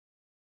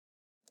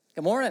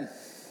Good morning.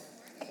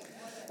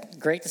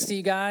 Great to see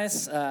you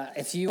guys.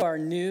 If you are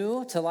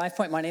new to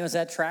LifePoint, my name is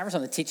Ed Travers.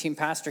 I'm the teaching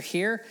pastor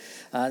here.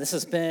 This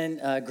has been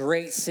a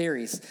great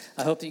series.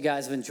 I hope that you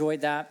guys have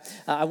enjoyed that.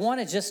 I want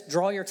to just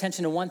draw your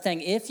attention to one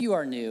thing. If you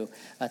are new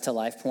to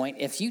LifePoint,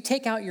 if you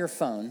take out your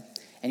phone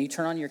and you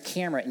turn on your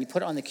camera and you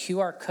put it on the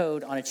QR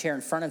code on a chair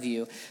in front of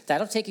you,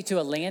 that'll take you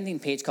to a landing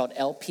page called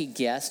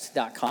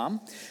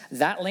lpguest.com.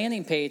 That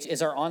landing page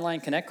is our online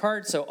Connect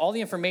card. So all the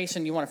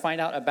information you want to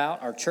find out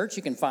about our church,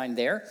 you can find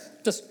there.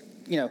 Just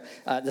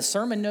the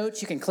sermon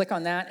notes, you can click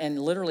on that and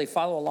literally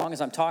follow along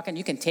as I'm talking.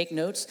 You can take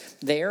notes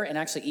there and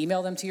actually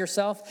email them to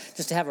yourself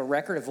just to have a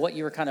record of what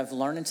you were kind of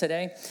learning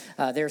today.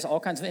 There's all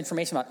kinds of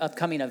information about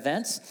upcoming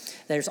events.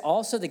 There's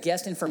also the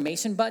guest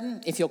information button.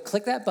 If you'll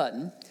click that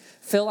button,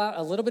 fill out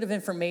a little bit of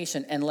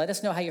information and let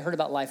us know how you heard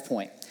about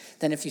LifePoint.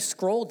 Then if you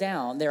scroll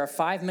down, there are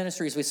 5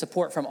 ministries we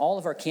support from all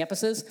of our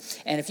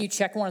campuses. And if you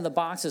check one of the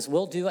boxes,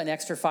 we'll do an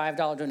extra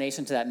 $5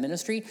 donation to that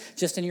ministry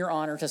just in your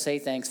honor to say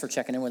thanks for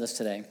checking in with us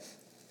today.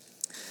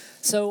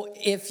 So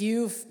if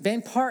you've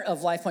been part of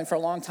LifePoint for a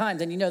long time,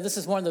 then you know this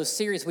is one of those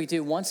series we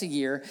do once a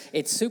year.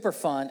 It's super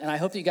fun, and I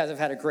hope that you guys have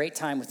had a great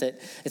time with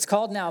it. It's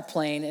called Now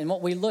Playing, and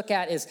what we look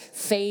at is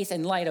faith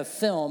in light of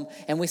film,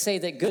 and we say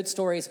that good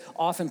stories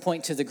often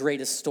point to the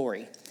greatest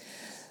story.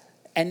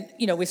 And,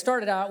 we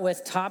started out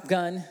with Top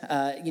Gun,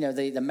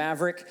 the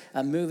Maverick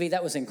movie.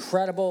 That was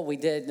incredible. We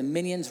did the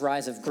Minions,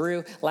 Rise of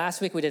Gru. Last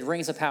week we did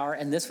Rings of Power,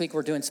 and this week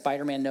we're doing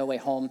Spider-Man No Way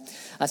Home.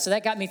 So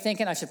that got me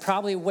thinking I should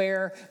probably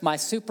wear my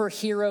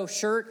superhero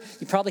shirt.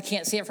 You probably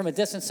can't see it from a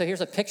distance, so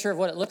here's a picture of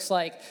what it looks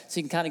like, so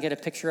you can kind of get a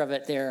picture of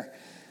it there.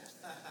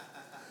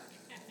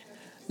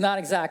 Not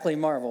exactly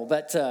Marvel,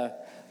 but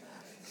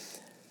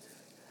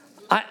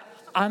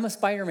I'm a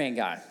Spider-Man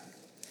guy.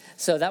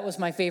 So that was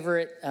my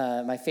favorite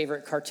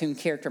cartoon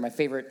character, my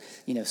favorite,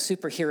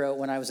 superhero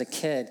when I was a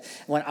kid.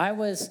 When I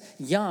was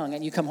young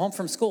and you come home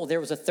from school, there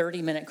was a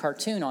 30-minute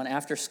cartoon on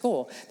after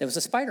school. There was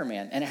a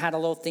Spider-Man, and it had a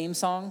little theme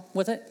song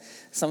with it.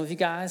 Some of you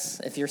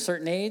guys, if you're a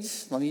certain age,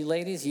 some of you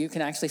ladies, you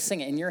can actually sing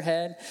it in your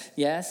head,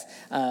 yes.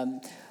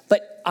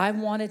 But I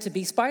wanted to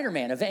be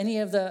Spider-Man. Of any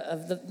of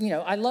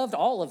the, I loved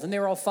all of them. They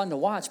were all fun to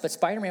watch, but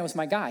Spider-Man was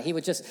my guy. He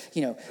would just,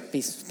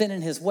 be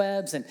spinning his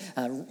webs and,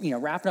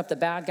 wrapping up the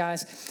bad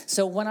guys.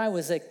 So when I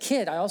was a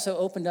kid, I also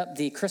opened up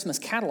the Christmas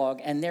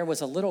catalog, and there was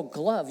a little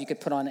glove you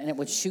could put on, and it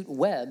would shoot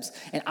webs.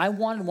 And I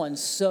wanted one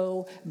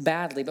so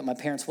badly, but my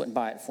parents wouldn't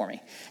buy it for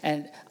me.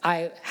 And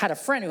I had a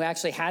friend who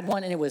actually had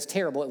one, and it was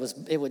terrible.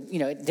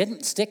 It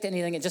didn't stick to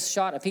anything. It just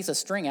shot a piece of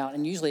string out,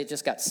 and usually it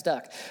just got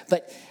stuck.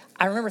 But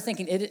I remember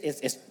thinking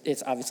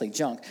it's obviously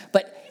junk,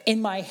 but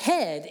in my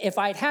head, if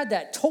I'd had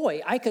that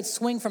toy, I could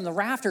swing from the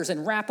rafters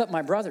and wrap up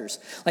my brothers.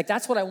 Like,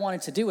 that's what I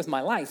wanted to do with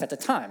my life at the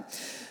time.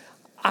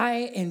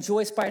 I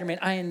enjoy Spider-Man.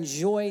 I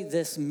enjoy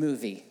this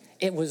movie.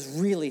 It was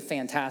really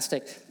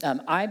fantastic.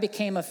 I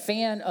became a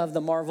fan of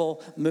the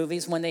Marvel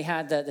movies when they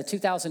had the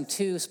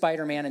 2002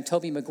 Spider-Man and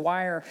Tobey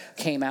Maguire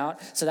came out.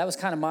 So that was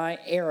kind of my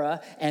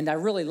era, and I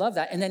really loved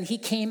that. And then he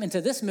came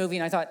into this movie,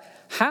 and I thought,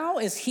 how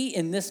is he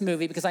in this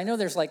movie? Because I know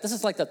this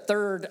is like the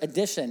third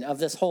edition of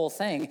this whole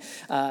thing,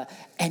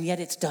 and yet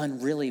it's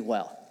done really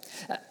well.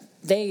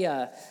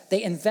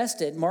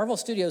 Marvel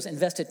Studios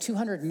invested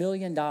 $200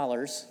 million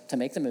to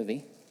make the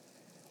movie.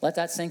 Let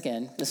that sink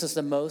in. This is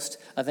the most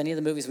of any of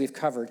the movies we've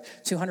covered,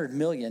 $200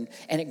 million,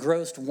 and it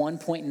grossed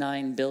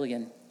 $1.9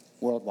 billion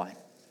worldwide.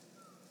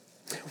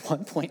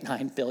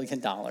 $1.9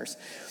 billion.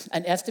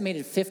 An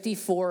estimated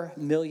 54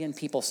 million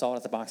people saw it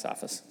at the box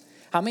office.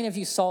 How many of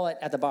you saw it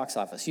at the box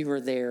office? You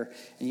were there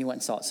and you went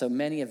and saw it. So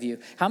many of you.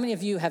 How many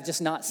of you have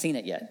just not seen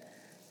it yet?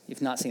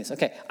 You've not seen this.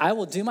 Okay, I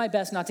will do my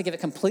best not to give it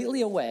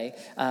completely away,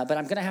 but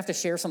I'm going to have to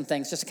share some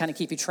things just to kind of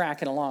keep you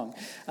tracking along.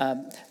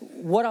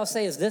 What I'll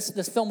say is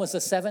this film was the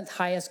 7th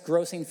highest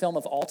grossing film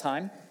of all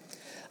time.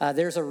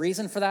 There's a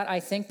reason for that,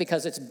 I think,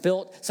 because it's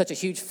built such a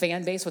huge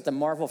fan base with the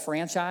Marvel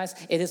franchise.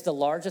 It is the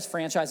largest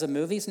franchise of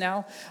movies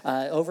now,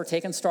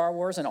 overtaken Star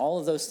Wars and all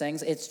of those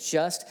things. It's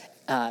just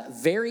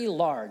very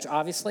large,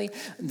 obviously.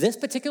 This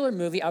particular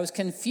movie, I was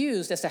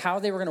confused as to how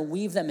they were going to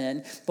weave them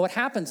in. But what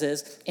happens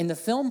is, in the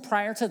film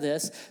prior to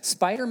this,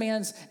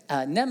 Spider-Man's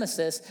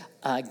nemesis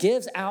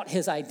gives out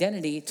his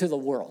identity to the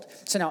world.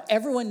 So now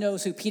everyone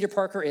knows who Peter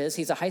Parker is.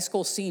 He's a high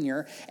school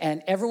senior,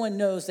 and everyone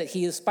knows that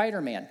he is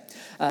Spider-Man.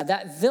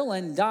 That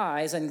villain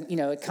dies, and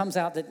it comes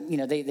out that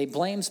they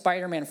blame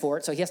Spider-Man for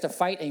it. So he has to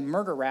fight a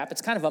murder rap.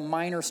 It's kind of a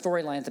minor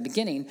storyline at the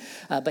beginning,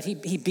 but he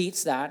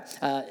beats that.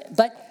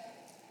 But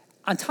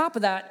on top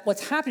of that,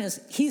 what's happening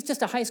is he's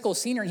just a high school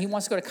senior, and he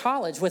wants to go to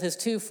college with his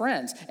 2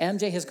 friends,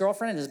 MJ, his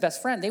girlfriend, and his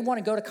best friend. They want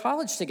to go to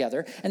college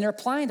together, and they're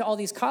applying to all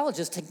these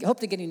colleges to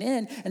hope to getting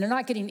in, and they're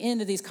not getting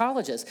into these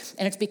colleges.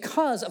 And it's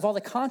because of all the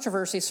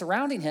controversy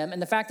surrounding him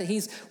and the fact that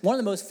he's one of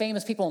the most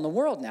famous people in the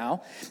world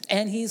now,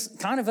 and he's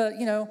kind of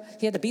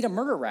he had to beat a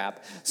murder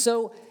rap.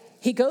 So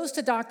he goes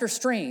to Dr.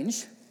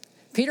 Strange.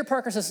 Peter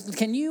Parker says,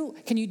 can you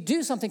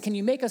do something? Can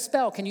you make a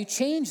spell? Can you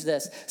change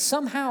this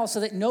somehow so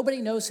that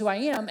nobody knows who I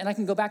am and I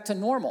can go back to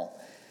normal?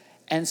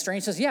 And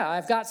Strange says, yeah,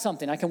 I've got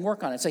something. I can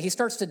work on it. So he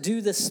starts to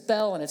do this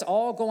spell, and it's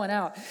all going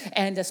out.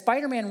 And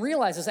Spider-Man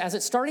realizes as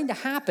it's starting to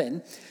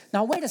happen,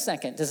 now wait a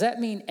second, does that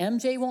mean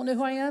MJ won't know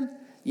who I am?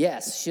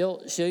 Yes,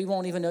 she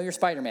won't even know you're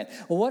Spider-Man.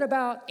 Well, what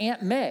about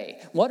Aunt May?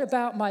 What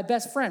about my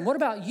best friend? What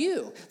about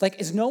you?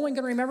 Like, is no one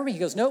going to remember me? He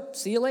goes, nope,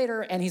 see you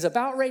later. And he's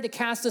about ready to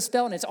cast a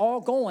spell, and it's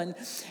all going.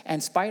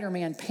 And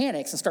Spider-Man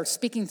panics and starts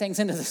speaking things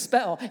into the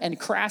spell and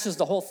crashes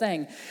the whole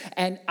thing.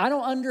 And I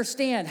don't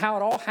understand how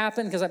it all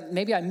happened because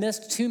maybe I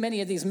missed too many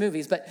of these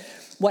movies. But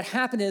what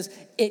happened is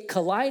it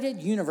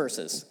collided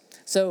universes.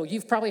 So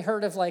you've probably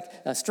heard of like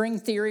a string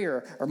theory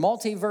or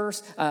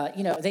multiverse.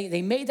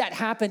 They made that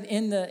happen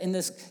in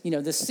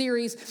this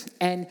series,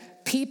 and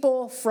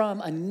people from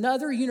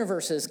another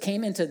universes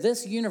came into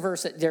this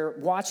universe that they're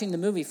watching the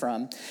movie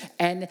from.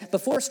 And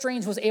before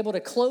Strange was able to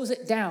close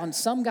it down,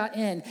 some got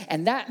in,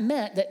 and that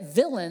meant that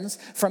villains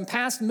from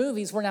past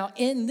movies were now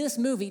in this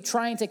movie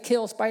trying to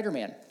kill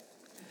Spider-Man.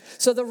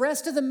 So the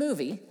rest of the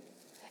movie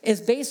is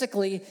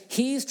basically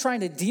he's trying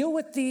to deal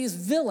with these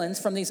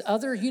villains from these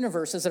other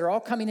universes that are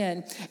all coming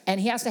in, and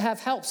he has to have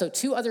help. So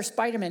 2 other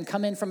Spider-Men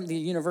come in from the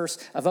universe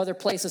of other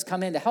places,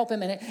 come in to help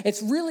him, and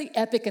it's really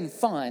epic and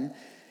fun.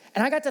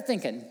 And I got to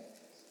thinking,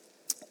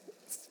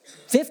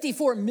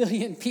 54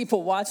 million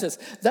people watch this.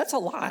 That's a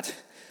lot,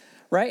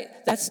 right?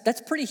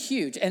 That's pretty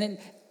huge. And in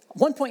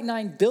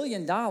 $1.9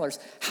 billion,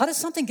 how does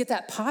something get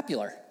that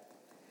popular?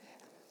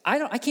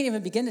 I can't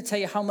even begin to tell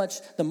you how much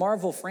the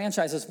Marvel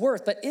franchise is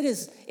worth, but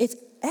it's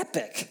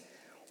epic.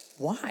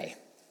 Why?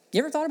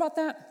 You ever thought about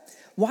that?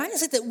 Why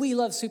is it that we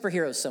love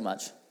superheroes so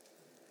much?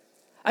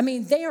 I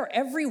mean, they are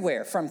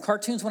everywhere, from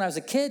cartoons when I was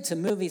a kid to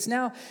movies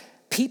now.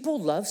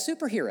 People love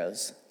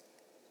superheroes.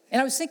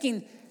 And I was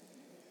thinking,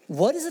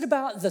 what is it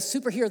about the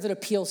superhero that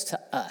appeals to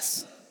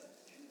us?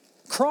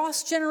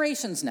 Cross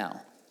generations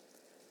now.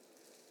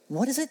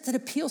 What is it that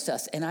appeals to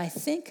us? And I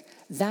think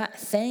that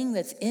thing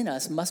that's in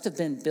us must have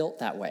been built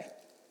that way.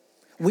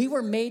 We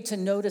were made to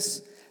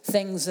notice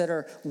things that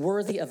are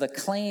worthy of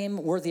acclaim,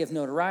 worthy of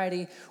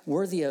notoriety,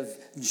 worthy of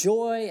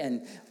joy,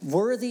 and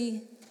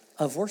worthy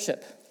of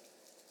worship.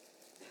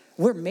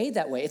 We're made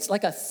that way. It's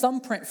like a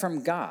thumbprint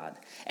from God.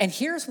 And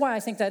here's why I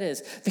think that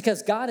is.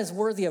 Because God is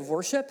worthy of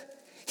worship.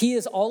 He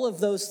is all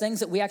of those things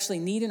that we actually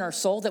need in our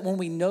soul, that when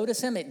we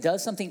notice him, it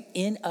does something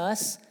in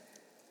us.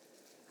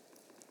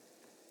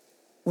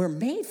 We're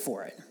made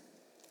for it.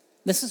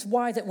 This is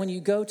why that when you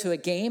go to a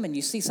game and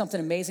you see something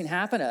amazing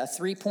happen, a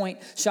 3-point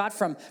shot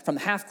from the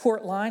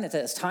half-court line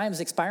as time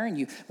is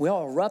expiring, we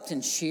all erupt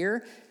and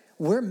cheer.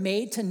 We're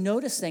made to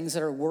notice things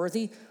that are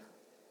worthy,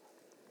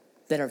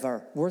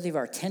 worthy of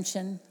our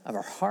attention, of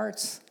our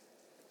hearts.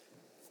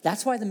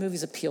 That's why the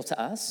movies appeal to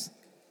us.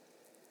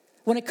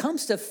 When it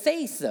comes to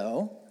faith,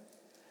 though,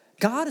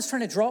 God is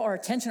trying to draw our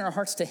attention and our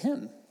hearts to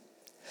him.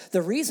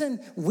 The reason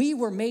we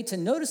were made to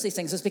notice these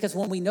things is because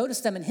when we notice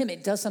them in him,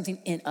 it does something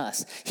in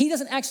us. He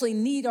doesn't actually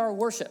need our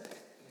worship.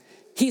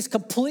 He's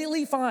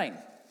completely fine.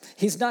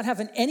 He's not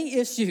having any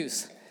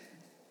issues.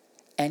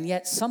 And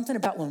yet something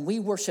about when we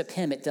worship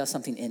him, it does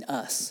something in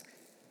us.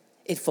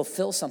 It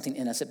fulfills something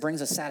in us. It brings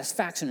a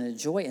satisfaction and a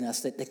joy in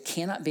us that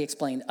cannot be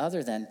explained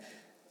other than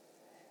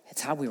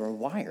it's how we were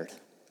wired.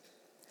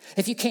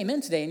 If you came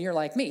in today and you're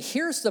like me,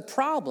 here's the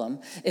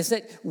problem, is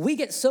that we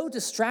get so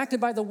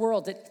distracted by the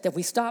world that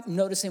we stop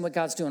noticing what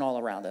God's doing all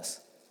around us.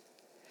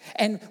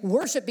 And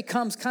worship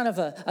becomes kind of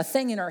a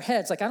thing in our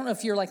heads. Like, I don't know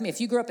if you're like me. If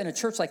you grew up in a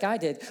church like I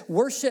did,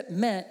 worship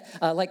meant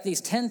like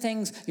these 10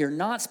 things you're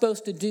not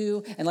supposed to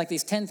do and like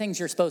these 10 things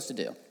you're supposed to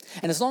do.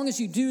 And as long as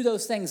you do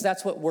those things,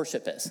 that's what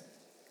worship is.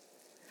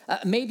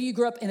 Maybe you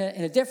grew up in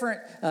a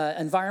different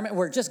environment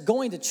where just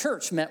going to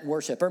church meant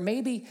worship. Or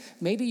maybe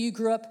you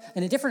grew up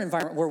in a different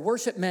environment where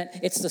worship meant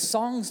it's the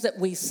songs that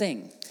we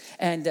sing.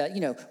 And,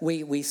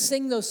 we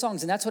sing those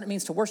songs, and that's what it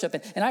means to worship.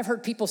 And I've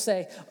heard people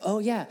say, oh,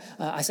 yeah.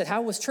 I said,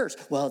 how was church?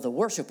 Well, the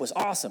worship was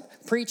awesome.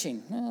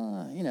 Preaching,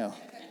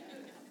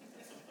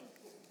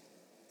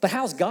 But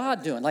how's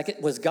God doing?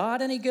 Like, was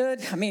God any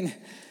good? I mean,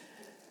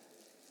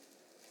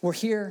 we're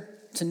here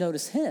to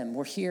notice him.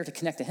 We're here to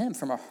connect to him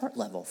from our heart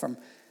level, from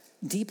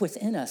deep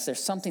within us.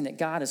 There's something that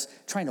God is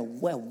trying to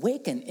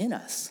awaken in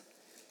us,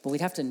 but we'd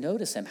have to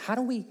notice him. How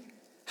do we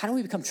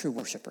become true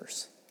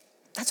worshipers?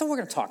 That's what we're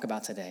going to talk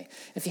about today.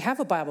 If you have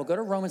a Bible, go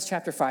to Romans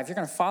chapter 5. You're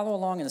going to follow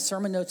along in the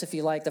sermon notes if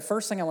you like. The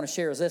first thing I want to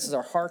share is this, is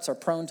our hearts are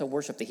prone to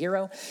worship the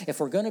hero. If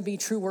we're going to be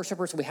true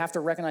worshipers, we have to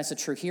recognize the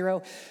true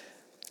hero.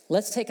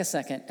 Let's take a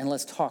second and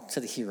let's talk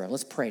to the hero.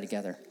 Let's pray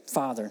together.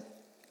 Father,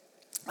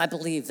 I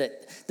believe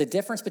that the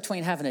difference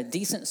between having a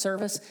decent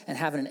service and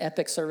having an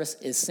epic service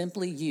is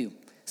simply you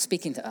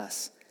speaking to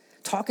us,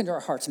 talking to our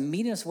hearts,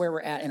 meeting us where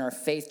we're at in our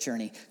faith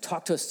journey.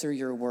 Talk to us through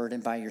your word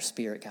and by your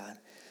spirit, God.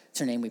 It's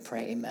your name we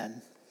pray,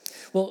 amen.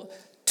 Well,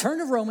 turn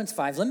to Romans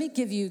 5. Let me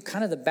give you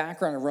kind of the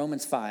background of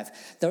Romans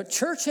 5. The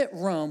church at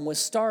Rome was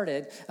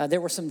started. There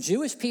were some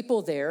Jewish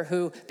people there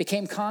who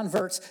became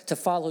converts to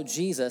follow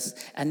Jesus,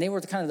 and they were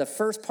kind of the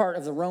first part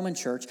of the Roman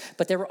church.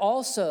 But there were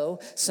also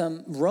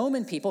some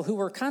Roman people who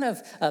were kind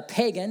of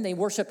pagan. They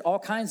worshiped all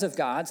kinds of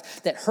gods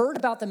that heard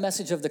about the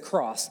message of the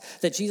cross,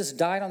 that Jesus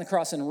died on the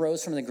cross and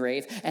rose from the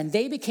grave, and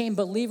they became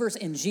believers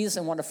in Jesus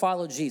and wanted to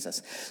follow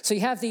Jesus. So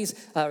you have these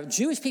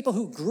Jewish people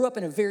who grew up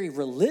in a very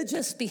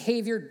religious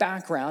behaviored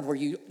background where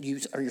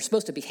you're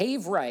supposed to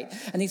behave right,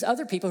 and these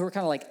other people who are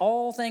kind of like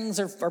all things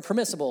are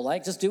permissible,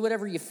 like just do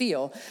whatever you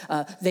feel.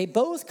 They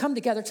both come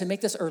together to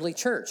make this early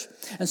church.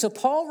 And so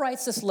Paul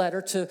writes this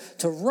letter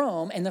to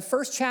Rome. In the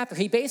first chapter,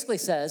 he basically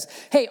says,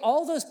 hey,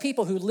 all those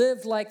people who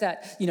lived like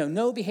that,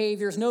 no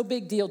behaviors, no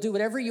big deal, do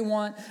whatever you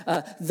want,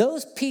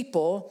 those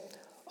people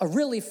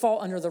really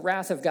fall under the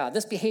wrath of God.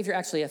 This behavior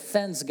actually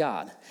offends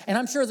God. And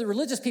I'm sure the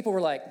religious people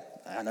were like,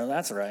 I know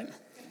that's right.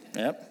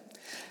 Yep.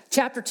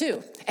 Chapter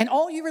 2, and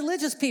all you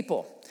religious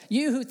people,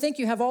 you who think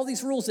you have all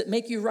these rules that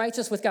make you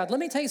righteous with God,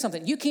 let me tell you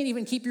something. You can't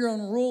even keep your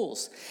own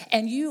rules.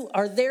 And you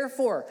are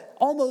therefore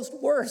almost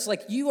worse.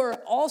 Like you are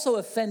also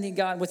offending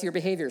God with your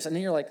behaviors. And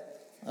then you're like,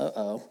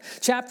 uh-oh.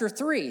 Chapter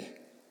 3,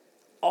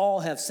 all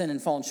have sinned and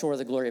fallen short of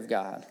the glory of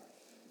God.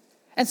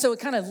 And so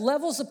it kind of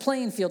levels the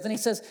playing field. Then he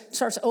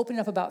starts opening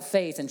up about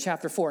faith in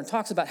chapter 4 and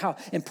talks about how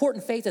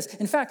important faith is.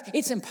 In fact,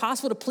 it's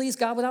impossible to please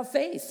God without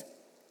faith.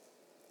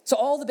 So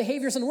all the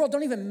behaviors in the world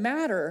don't even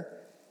matter.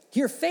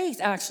 Your faith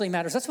actually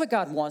matters. That's what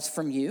God wants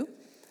from you.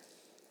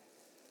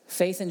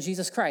 Faith in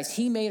Jesus Christ.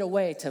 He made a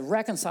way to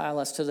reconcile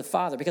us to the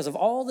Father because of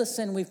all the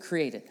sin we've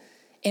created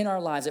in our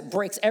lives. It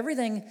breaks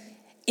everything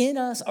in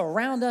us,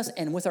 around us,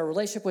 and with our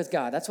relationship with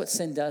God. That's what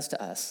sin does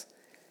to us.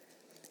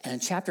 And in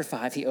chapter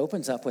 5, he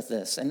opens up with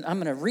this. And I'm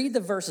going to read the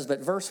verses, but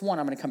verse 1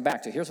 I'm going to come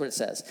back to. Here's what it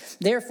says.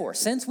 Therefore,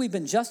 since we've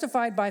been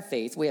justified by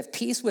faith, we have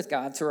peace with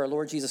God through our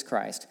Lord Jesus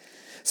Christ.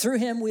 Through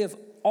him, we have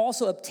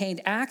also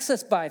obtained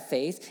access by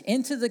faith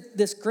into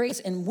this grace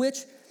in which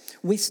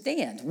we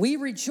stand. We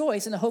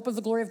rejoice in the hope of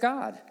the glory of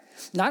God.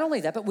 Not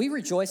only that, but we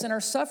rejoice in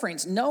our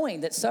sufferings,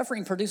 knowing that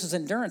suffering produces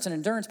endurance, and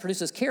endurance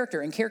produces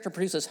character, and character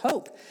produces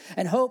hope.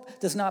 And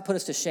hope does not put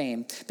us to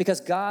shame,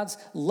 because God's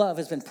love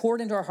has been poured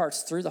into our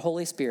hearts through the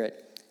Holy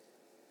Spirit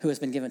who has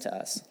been given to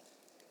us.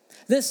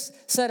 This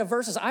set of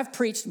verses, I've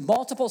preached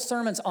multiple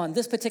sermons on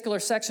this particular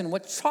section,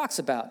 which talks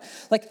about,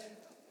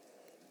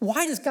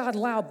 why does God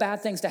allow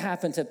bad things to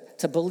happen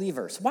to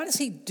believers? Why does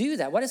he do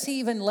that? Why does he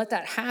even let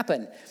that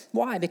happen?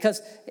 Why?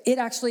 Because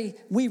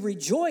we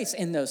rejoice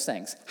in those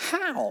things.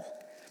 How?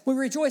 We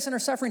rejoice in our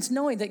sufferings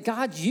knowing that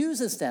God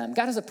uses them.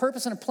 God has a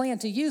purpose and a plan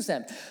to use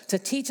them to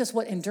teach us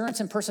what endurance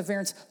and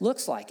perseverance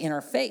looks like in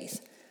our faith.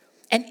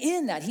 And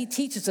in that, he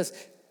teaches us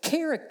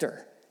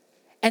character.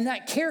 And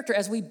that character,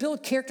 as we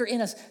build character in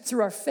us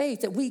through our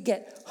faith, that we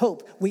get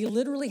hope. We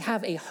literally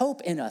have a hope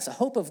in us, a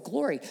hope of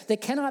glory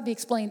that cannot be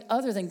explained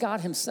other than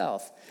God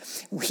himself.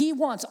 He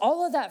wants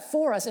all of that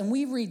for us, and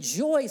we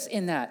rejoice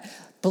in that.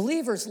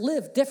 Believers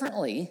live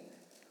differently.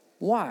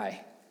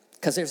 Why?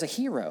 Because there's a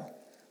hero.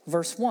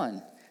 Verse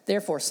 1,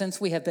 therefore, since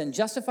we have been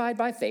justified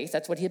by faith,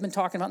 that's what he had been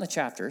talking about in the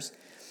chapters,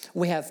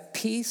 we have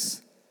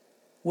peace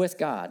with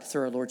God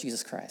through our Lord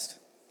Jesus Christ.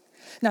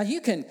 Now,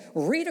 you can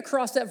read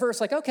across that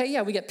verse like, okay,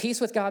 yeah, we get peace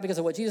with God because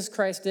of what Jesus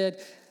Christ did.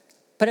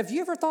 But have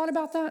you ever thought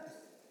about that?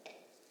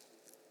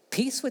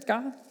 Peace with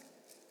God?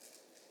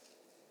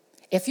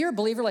 If you're a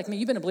believer like me,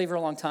 you've been a believer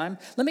a long time,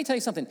 let me tell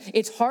you something.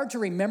 It's hard to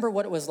remember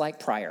what it was like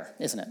prior,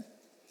 isn't it?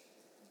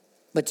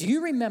 But do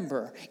you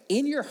remember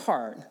in your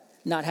heart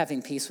not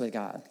having peace with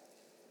God?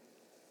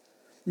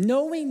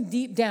 Knowing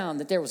deep down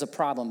that there was a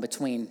problem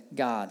between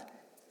God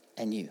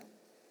and you.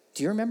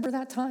 Do you remember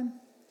that time?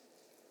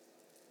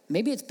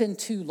 Maybe it's been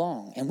too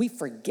long and we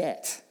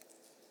forget.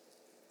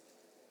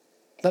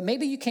 But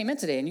maybe you came in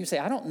today and you say,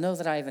 I don't know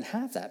that I even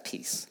have that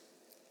peace.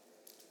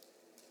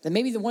 Then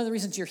maybe one of the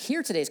reasons you're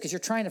here today is because you're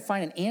trying to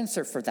find an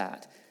answer for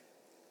that.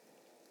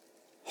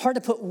 Hard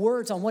to put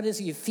words on what it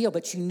is you feel,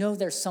 but you know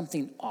there's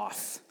something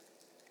off.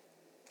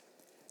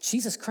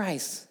 Jesus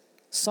Christ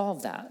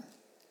solved that.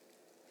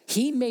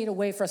 He made a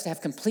way for us to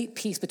have complete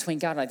peace between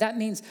God and I. That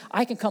means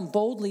I can come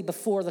boldly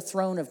before the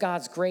throne of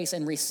God's grace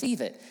and receive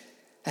it.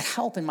 That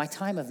help in my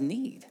time of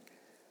need.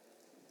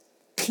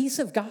 Peace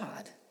of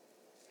God.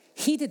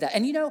 He did that.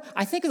 And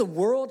I think the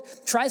world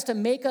tries to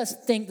make us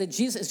think that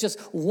Jesus is just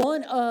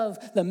one of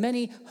the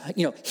many,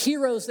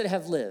 heroes that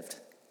have lived.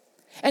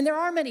 And there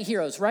are many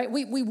heroes, right?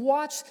 We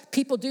watch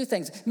people do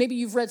things. Maybe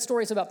you've read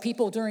stories about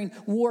people during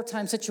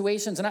wartime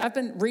situations. And I've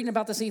been reading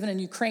about this even in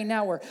Ukraine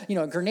now where,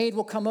 a grenade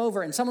will come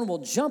over and someone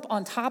will jump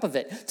on top of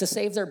it to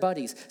save their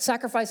buddies,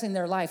 sacrificing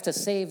their life to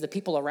save the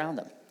people around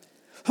them.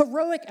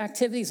 Heroic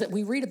activities that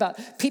we read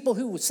about, people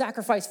who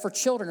sacrifice for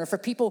children or for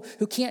people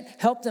who can't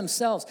help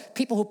themselves,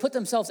 people who put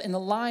themselves in the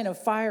line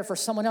of fire for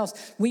someone else.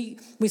 We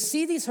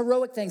see these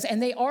heroic things,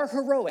 and they are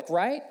heroic,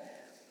 right?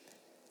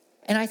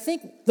 And I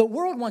think the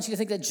world wants you to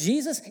think that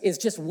Jesus is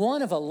just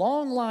one of a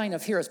long line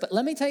of heroes. But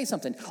let me tell you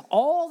something.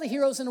 All the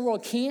heroes in the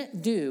world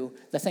can't do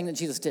the thing that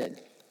Jesus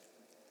did.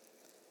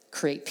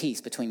 create peace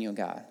between you and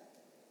God.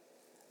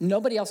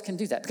 Nobody else can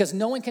do that because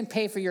no one can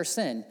pay for your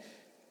sin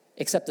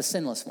except the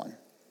sinless one,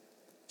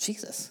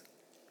 Jesus.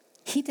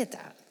 He did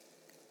that.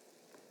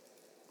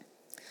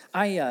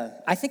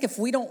 I think if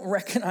we don't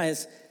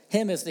recognize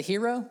him as the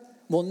hero,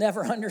 we'll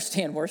never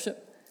understand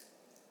worship.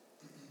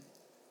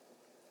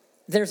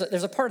 There's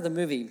a part of the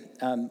movie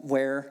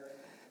where,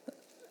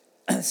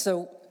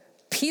 so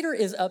Peter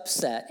is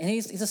upset, and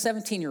he's a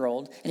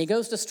 17-year-old, and he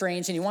goes to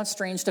Strange, and he wants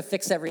Strange to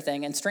fix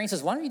everything, and Strange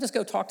says, why don't you just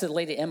go talk to the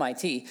lady at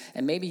MIT,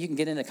 and maybe you can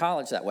get into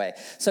college that way.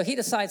 So he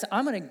decides,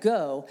 I'm going to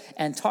go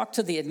and talk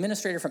to the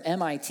administrator from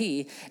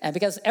MIT, and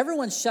because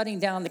everyone's shutting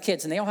down the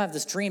kids, and they all have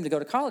this dream to go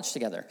to college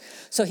together.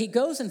 So he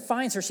goes and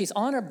finds her. She's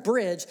on a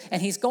bridge, and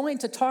he's going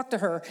to talk to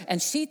her,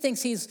 and she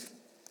thinks he's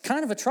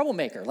kind of a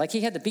troublemaker, like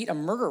he had to beat a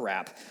murder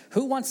rap.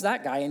 Who wants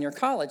that guy in your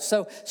college?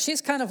 So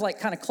she's kind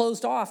of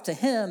closed off to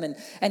him,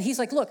 and he's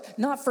like, look,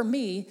 not for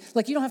me,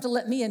 like you don't have to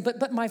let me in,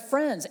 but my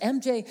friends,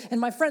 MJ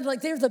and my friend, like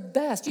they're the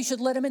best. You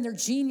should let them in, they're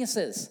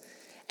geniuses.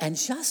 And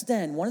just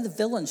then, one of the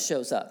villains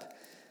shows up,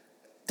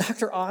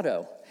 Dr.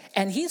 Otto.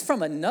 And he's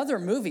from another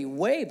movie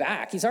way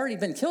back. He's already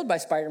been killed by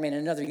Spider-Man in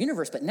another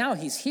universe, but now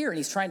he's here and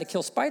he's trying to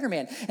kill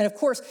Spider-Man. And of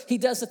course, he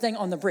does the thing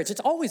on the bridge.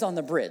 It's always on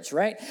the bridge,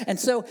 right? And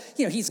so,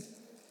 he's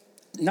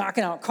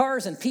knocking out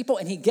cars and people,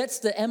 and he gets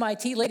the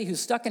MIT lady who's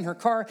stuck in her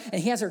car,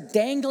 and he has her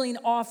dangling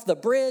off the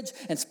bridge,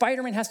 and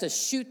Spider-Man has to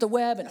shoot the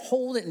web and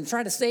hold it and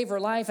try to save her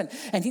life,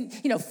 and he,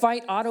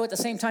 fight Otto at the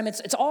same time.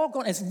 It's all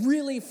going, it's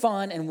really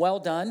fun and well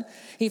done.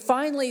 He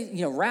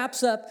finally,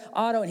 wraps up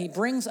Otto, and he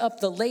brings up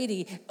the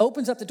lady,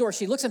 opens up the door.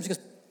 She looks at him, she goes,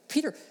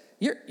 Peter,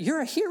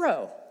 you're a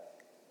hero.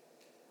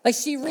 Like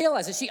she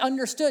realizes, she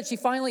understood. She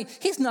finally,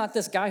 he's not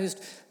this guy who's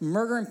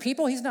murdering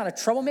people. He's not a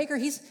troublemaker.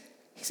 He's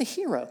a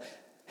hero.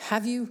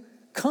 Have you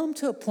come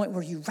to a point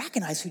where you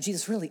recognize who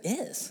Jesus really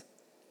is?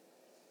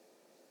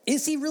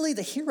 Is he really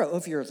the hero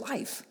of your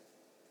life?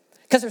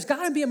 Because there's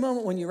got to be a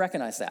moment when you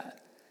recognize that.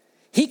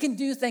 He can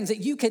do things that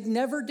you could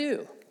never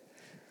do.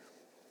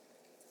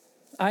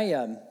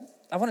 I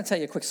want to tell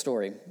you a quick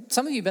story.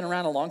 Some of you have been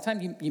around a long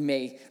time. You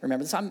may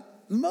remember this.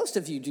 Most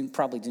of you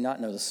probably do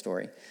not know this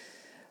story.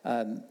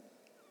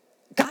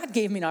 God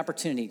gave me an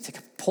opportunity to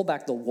pull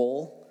back the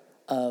wool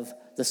of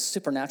the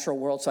supernatural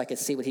world so I could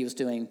see what he was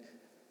doing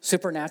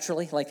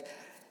supernaturally, like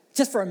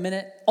just for a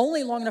minute,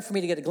 only long enough for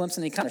me to get a glimpse,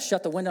 and he kind of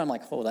shut the window. I'm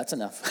like, oh, that's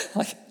enough.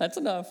 That's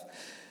enough.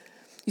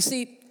 You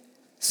see,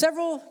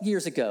 several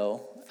years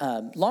ago,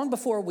 long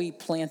before we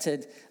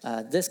planted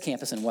this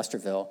campus in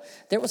Westerville,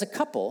 there was a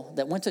couple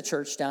that went to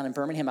church down in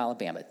Birmingham,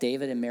 Alabama,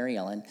 David and Mary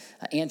Ellen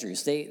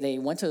Andrews. They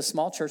went to a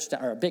small church,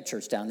 or a big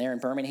church down there in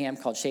Birmingham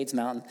called Shades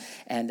Mountain,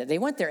 and they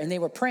went there, and they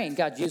were praying,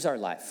 God, use our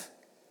life.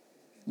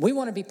 We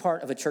want to be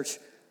part of a church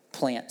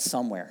plant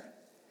somewhere.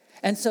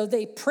 And so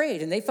they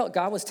prayed, and they felt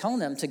God was telling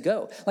them to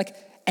go.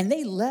 And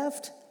they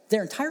left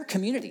their entire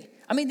community.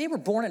 I mean, they were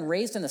born and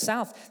raised in the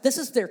South. This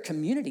is their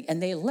community.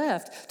 And they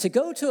left to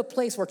go to a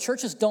place where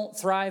churches don't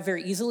thrive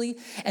very easily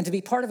and to be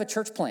part of a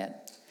church plant.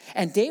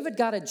 And David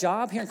got a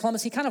job here in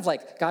Columbus. He kind of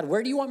like, God,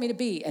 where do you want me to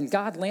be? And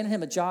God landed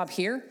him a job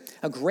here,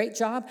 a great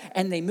job.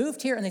 And they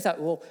moved here, and they thought,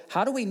 well,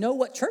 how do we know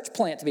what church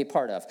plant to be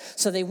part of?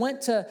 So they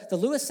went to the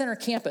Lewis Center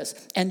campus.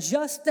 And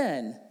just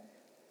then,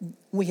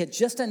 we had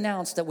just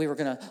announced that we were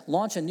going to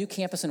launch a new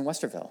campus in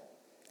Westerville.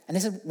 And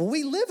they said, well,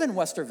 we live in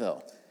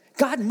Westerville.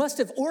 God must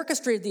have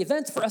orchestrated the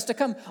events for us to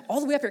come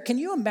all the way up here. Can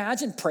you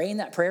imagine praying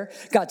that prayer?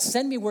 God,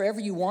 send me wherever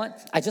you want.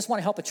 I just want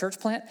to help a church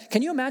plant.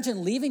 Can you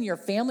imagine leaving your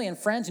family and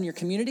friends and your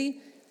community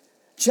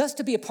just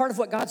to be a part of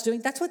what God's doing?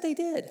 That's what they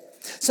did.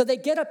 So they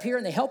get up here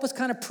and they help us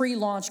kind of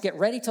pre-launch, get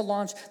ready to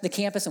launch the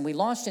campus. And we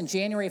launched in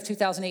January of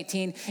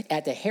 2018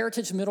 at the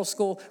Heritage Middle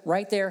School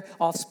right there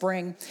off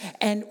Spring.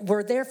 And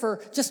we're there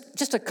for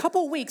just a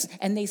couple weeks.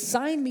 And they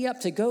signed me up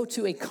to go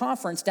to a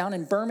conference down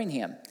in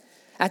Birmingham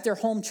at their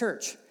home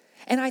church.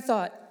 And I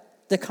thought,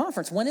 the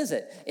conference, when is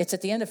it? It's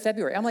at the end of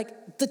February. I'm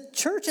like, the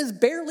church is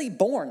barely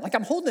born. Like,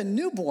 I'm holding a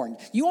newborn.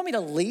 You want me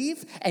to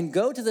leave and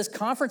go to this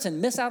conference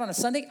and miss out on a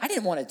Sunday? I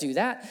didn't want to do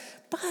that.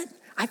 But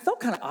I felt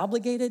kind of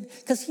obligated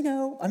because,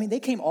 they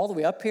came all the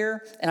way up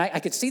here, and I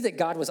could see that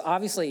God was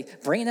obviously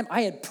bringing them.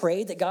 I had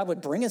prayed that God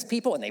would bring his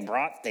people, and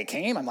they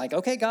came. I'm like,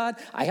 okay, God,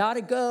 I ought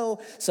to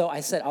go. So I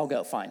said, I'll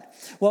go, fine.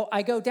 Well,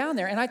 I go down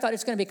there, and I thought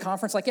it's going to be a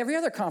conference like every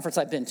other conference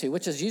I've been to,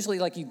 which is usually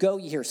like you go,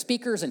 you hear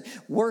speakers and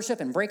worship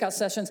and breakout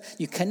sessions,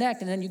 you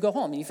connect, and then you go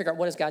home, and you figure out,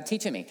 what is God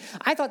teaching me?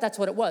 I thought that's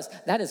what it was.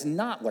 That is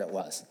not what it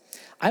was.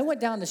 I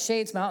went down to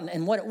Shades Mountain,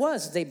 and what it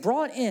was, they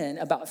brought in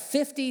about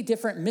 50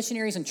 different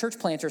missionaries and church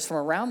planters from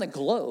around the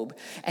globe,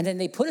 and then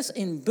they put us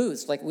in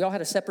booths, like we all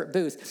had a separate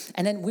booth,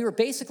 and then we were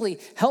basically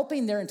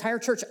helping their entire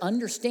church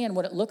understand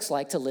what it looks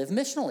like to live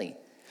missionally.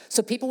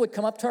 So people would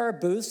come up to our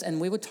booths, and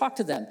we would talk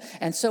to them.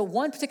 And so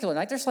one particular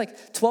night, there's like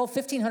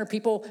 1,500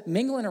 people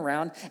mingling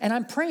around, and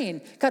I'm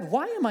praying, God,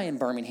 why am I in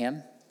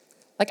Birmingham?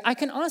 Like, I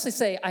can honestly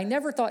say, I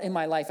never thought in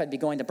my life I'd be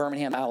going to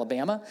Birmingham,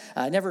 Alabama.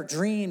 I never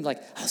dreamed,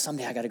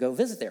 someday I got to go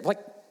visit there.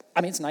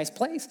 It's a nice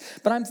place.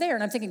 But I'm there,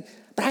 and I'm thinking,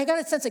 but I got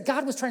a sense that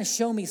God was trying to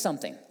show me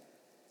something.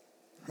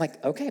 I'm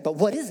like, okay, but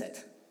what is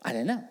it? I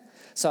didn't know.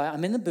 So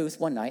I'm in the booth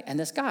one night, and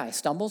this guy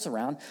stumbles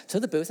around to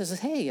the booth and says,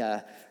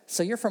 hey,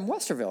 so you're from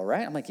Westerville,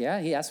 right? I'm like, yeah.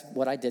 He asked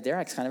what I did there.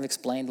 I kind of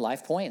explained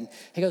Life Point. And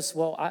he goes,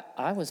 well,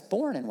 I was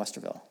born in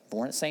Westerville,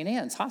 born at St.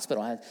 Anne's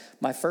Hospital. I had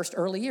my first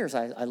early years.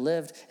 I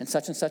lived in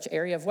such and such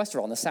area of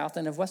Westerville, on the south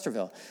end of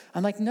Westerville.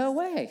 I'm like, no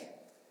way.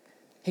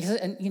 He said,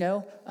 and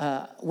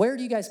where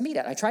do you guys meet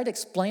at? I tried to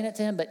explain it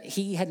to him, but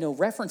he had no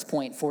reference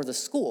point for the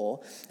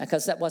school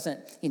because that wasn't,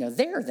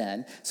 there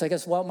then. So he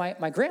goes, well,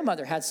 my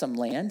grandmother had some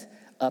land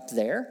up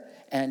there.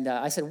 And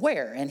I said,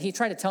 where? And he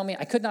tried to tell me.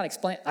 I could not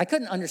explain. I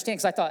couldn't understand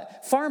because I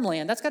thought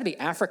farmland, that's got to be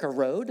Africa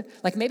Road.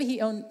 Like maybe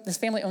his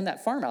family owned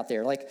that farm out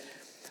there.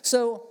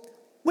 So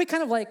we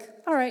kind of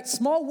all right,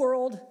 small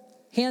world,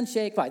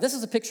 handshake, bye. This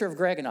is a picture of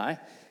Greg and I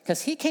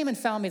because he came and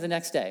found me the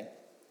next day.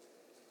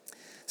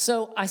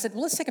 So I said,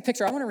 well, let's take a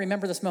picture. I want to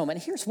remember this moment.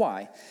 And here's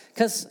why.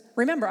 Because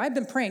remember, I've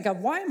been praying,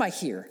 God, why am I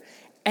here?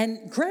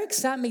 And Greg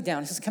sat me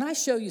down. He says, can I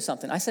show you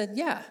something? I said,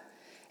 yeah.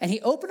 And he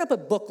opened up a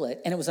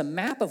booklet, and it was a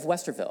map of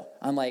Westerville.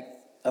 I'm like,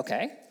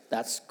 okay,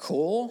 that's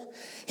cool.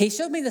 He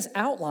showed me this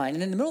outline,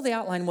 and in the middle of the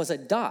outline was a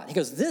dot. He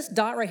goes, this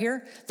dot right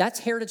here, that's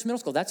Heritage Middle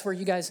School. That's where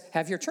you guys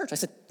have your church. I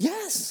said,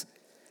 yes,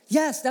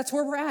 that's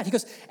where we're at. He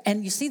goes,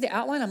 and you see the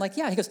outline? I'm like,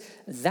 yeah. He goes,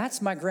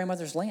 that's my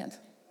grandmother's land.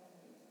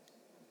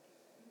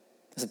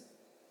 I said,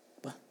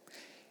 well,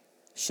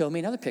 show me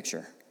another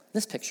picture,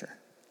 this picture.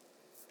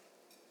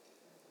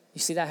 You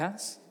see that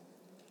house?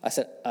 I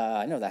said,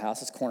 I know that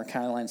house. It's corner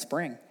County Line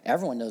Spring.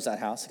 Everyone knows that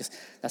house because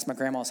that's my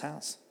grandma's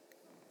house.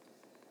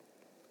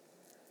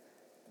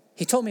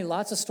 He told me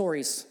lots of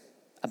stories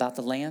about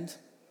the land,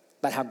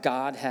 about how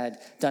God had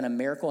done a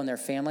miracle in their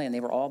family and they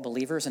were all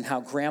believers, and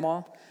how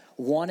grandma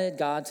wanted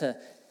God to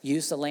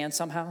use the land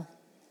somehow.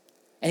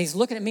 And he's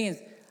looking at me, and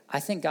I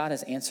think God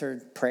has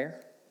answered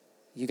prayer,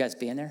 you guys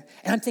being there.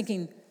 And I'm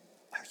thinking,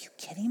 are you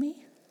kidding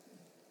me?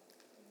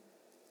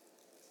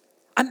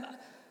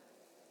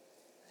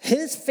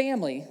 His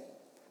family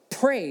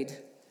prayed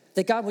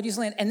that God would use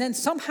the land, and then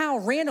somehow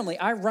randomly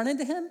I run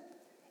into him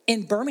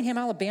in Birmingham,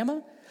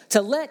 Alabama,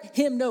 to let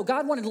him know.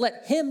 God wanted to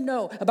let him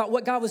know about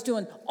what God was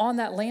doing on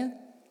that land.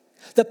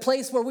 The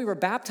place where we were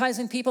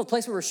baptizing people, the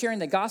place where we were sharing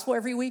the gospel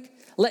every week,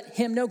 let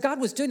him know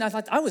God was doing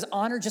that. I was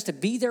honored just to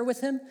be there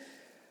with him.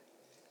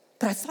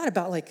 But I thought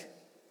about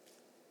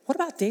what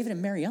about David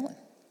and Mary Ellen?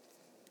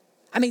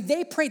 I mean,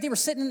 they prayed. They were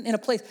sitting in a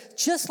place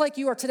just like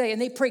you are today,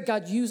 and they prayed,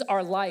 God, use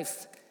our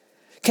life.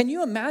 Can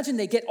you imagine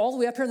they get all the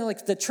way up here and they're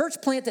like, the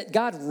church plant that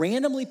God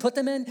randomly put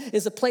them in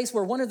is a place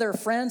where one of their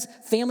friends'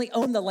 family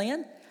owned the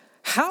land?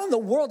 How in the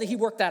world did he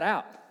work that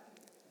out?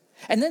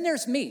 And then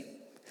there's me,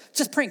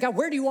 just praying, God,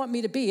 where do you want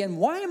me to be? And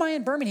why am I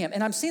in Birmingham?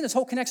 And I'm seeing this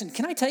whole connection.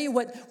 Can I tell you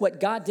what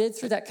God did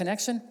through that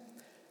connection?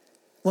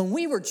 When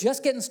we were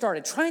just getting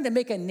started, trying to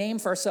make a name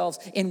for ourselves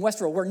in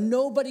Westerville, where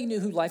nobody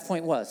knew who Life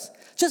Point was,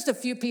 just a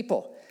few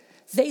people,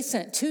 they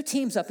sent 2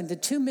 teams up and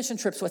did 2 mission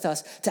trips with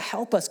us to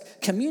help us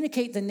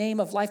communicate the name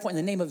of Life Point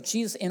and the name of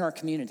Jesus in our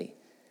community.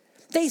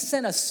 They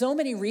sent us so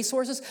many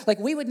resources.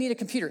 We would need a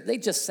computer.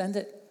 They'd just send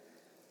it.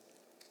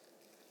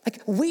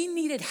 We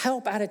needed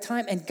help at a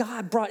time, and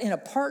God brought in a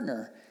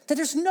partner that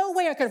there's no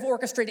way I could have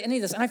orchestrated any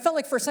of this. And I felt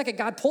like for a second,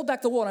 God pulled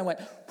back the wool, and I went,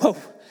 whoa,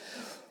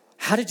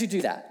 how did you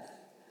do that?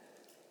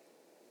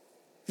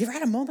 You ever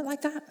had a moment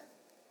like that?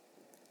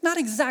 Not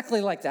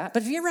exactly like that,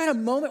 but have you ever had a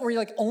moment where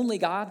you're like, only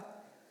God?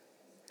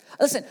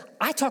 Listen,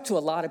 I talk to a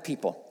lot of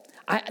people.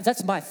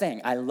 That's my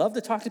thing. I love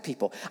to talk to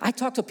people. I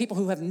talk to people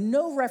who have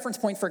no reference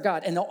point for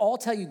God, and they'll all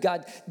tell you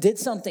God did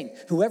something.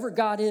 Whoever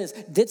God is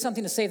did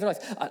something to save their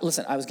life.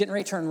 Listen, I was getting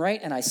ready to turn right,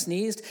 and I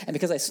sneezed, and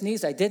because I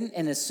sneezed, I didn't,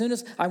 and as soon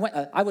as I went,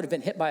 I would have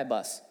been hit by a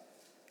bus.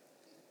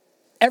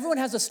 Everyone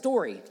has a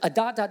story,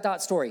 a ...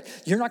 story.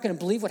 You're not going to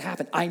believe what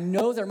happened. I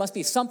know there must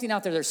be something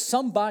out there. There's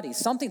somebody,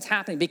 something's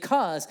happening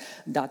because ...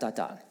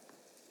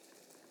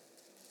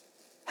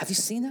 Have you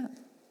seen that?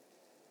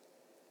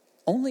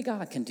 Only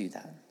God can do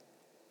that.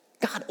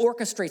 God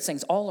orchestrates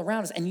things all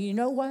around us. And you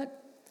know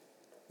what?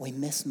 We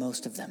miss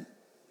most of them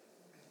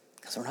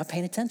because we're not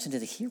paying attention to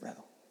the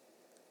hero.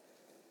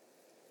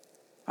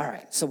 All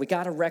right, so we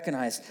got to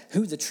recognize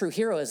who the true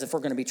hero is if we're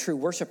going to be true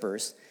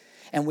worshipers.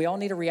 And we all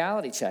need a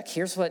reality check.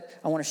 Here's what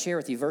I want to share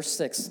with you. Verse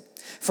 6.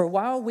 For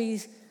while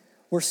we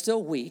were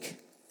still weak,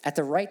 at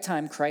the right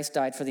time Christ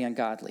died for the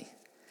ungodly.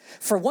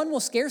 For one will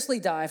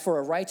scarcely die for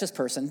a righteous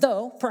person,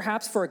 though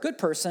perhaps for a good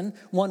person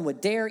one would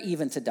dare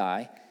even to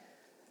die.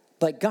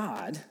 But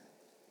God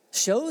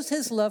shows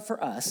his love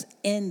for us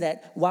in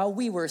that while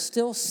we were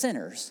still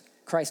sinners,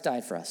 Christ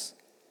died for us.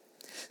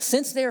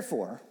 Since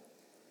therefore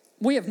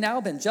we have now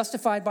been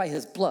justified by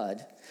his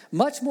blood,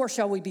 much more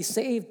shall we be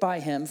saved by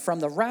him from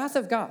the wrath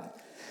of God.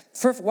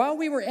 For if while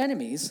we were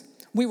enemies,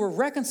 we were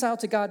reconciled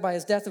to God by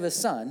his death of his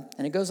son.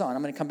 And it goes on.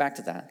 I'm going to come back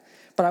to that.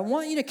 But I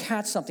want you to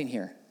catch something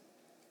here.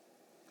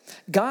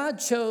 God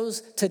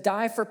chose to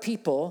die for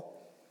people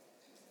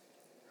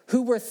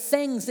who were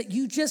things that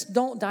you just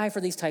don't die for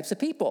these types of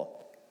people.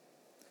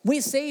 We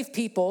save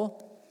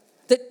people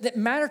that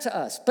matter to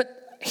us.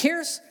 But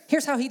here's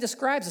how he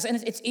describes us.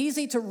 And it's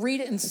easy to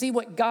read it and see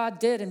what God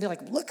did and be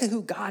like, look at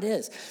who God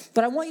is.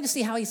 But I want you to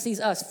see how he sees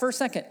us. For a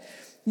second,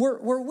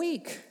 we're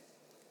weak.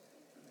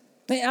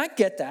 I mean, I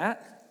get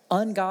that.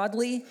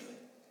 Ungodly,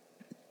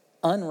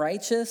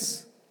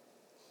 unrighteous.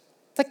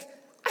 Like,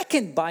 I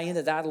can buy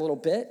into that a little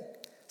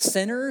bit.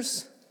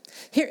 Sinners.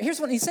 Here's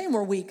what he's saying,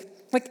 we're weak.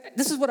 Like,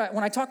 this is when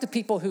I talk to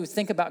people who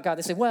think about God,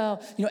 they say,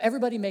 well,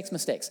 everybody makes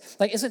mistakes.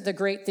 Like, isn't the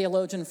great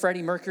theologian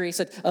Freddie Mercury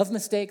said, of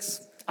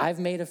mistakes, I've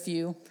made a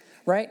few,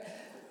 right?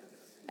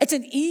 It's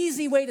an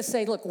easy way to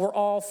say, look, we're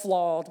all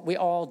flawed. We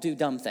all do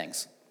dumb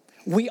things.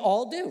 We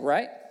all do,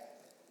 right?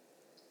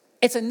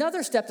 It's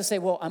another step to say,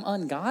 well, I'm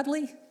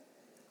ungodly.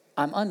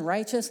 I'm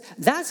unrighteous.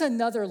 That's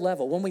another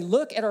level. When we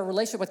look at our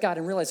relationship with God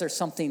and realize there's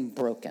something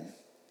broken.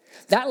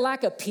 That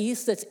lack of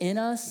peace that's in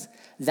us,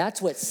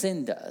 that's what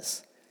sin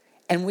does.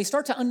 And we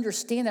start to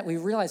understand that, we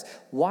realize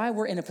why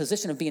we're in a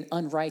position of being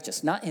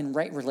unrighteous, not in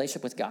right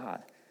relationship with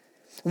God.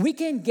 We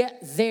can get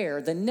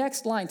there. The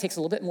next line takes a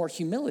little bit more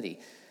humility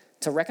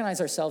to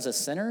recognize ourselves as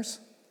sinners.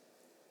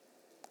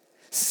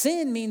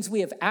 Sin means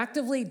we have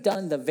actively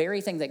done the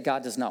very thing that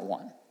God does not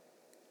want.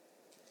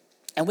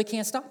 And we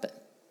can't stop it.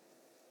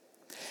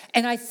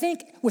 And I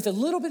think with a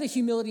little bit of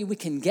humility, we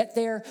can get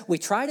there. We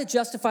try to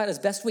justify it as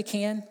best we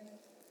can.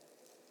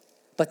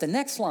 But the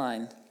next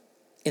line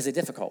is a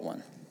difficult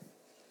one.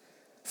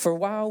 For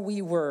while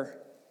we were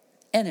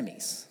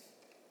enemies,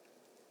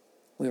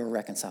 we were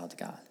reconciled to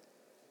God.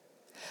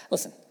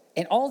 Listen,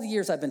 in all the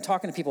years I've been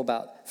talking to people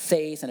about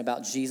faith and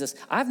about Jesus,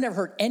 I've never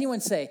heard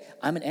anyone say,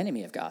 I'm an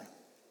enemy of God.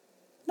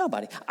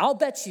 Nobody. I'll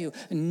bet you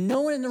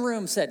no one in the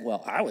room said,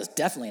 well, I was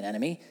definitely an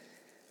enemy.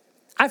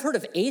 I've heard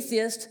of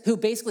atheists who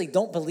basically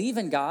don't believe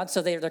in God,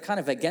 so they're kind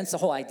of against the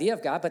whole idea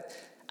of God, but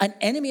an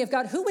enemy of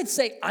God, who would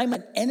say, I'm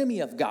an enemy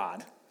of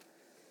God?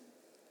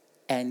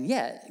 And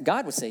yet,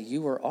 God would say,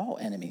 you were all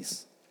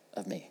enemies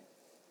of me.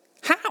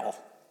 How?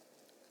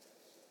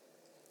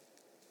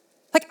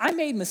 Like, I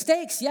made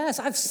mistakes. Yes,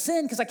 I've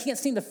sinned because I can't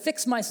seem to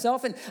fix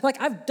myself. And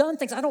like, I've done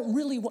things I don't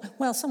really want.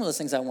 Well, some of those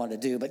things I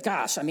wanted to do, but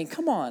gosh, I mean,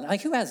 come on.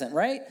 Like, who hasn't,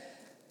 right?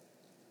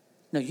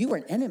 No, you were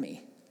an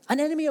enemy. An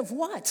enemy of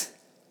what?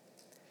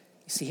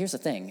 You see, here's the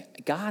thing.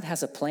 God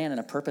has a plan and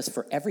a purpose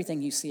for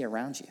everything you see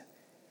around you.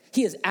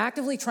 He is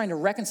actively trying to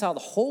reconcile the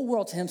whole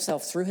world to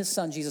himself through his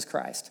son, Jesus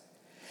Christ.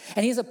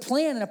 And he has a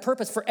plan and a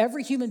purpose for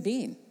every human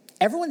being.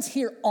 Everyone's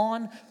here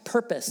on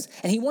purpose.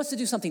 And he wants to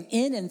do something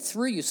in and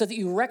through you so that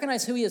you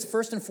recognize who he is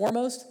first and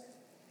foremost,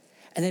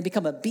 and then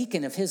become a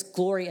beacon of his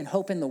glory and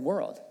hope in the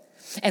world.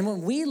 And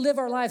when we live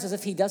our lives as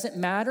if he doesn't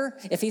matter,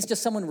 if he's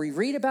just someone we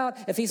read about,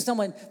 if he's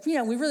someone, we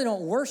really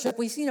don't worship,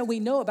 we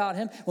know about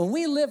him. When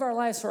we live our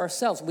lives for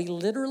ourselves, we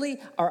literally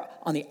are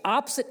on the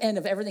opposite end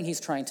of everything he's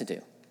trying to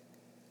do.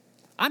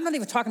 I'm not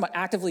even talking about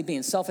actively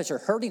being selfish or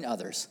hurting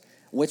others,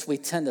 which we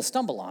tend to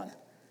stumble on.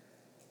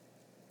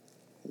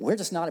 We're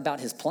just not about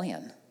his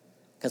plan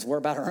because we're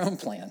about our own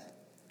plan.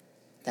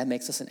 That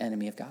makes us an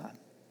enemy of God.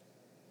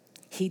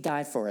 He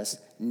died for us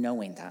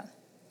knowing that.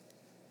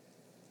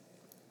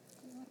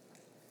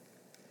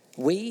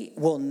 We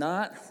will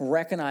not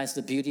recognize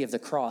the beauty of the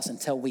cross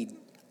until we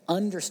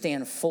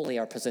understand fully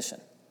our position.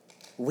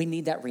 We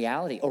need that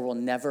reality or we'll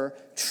never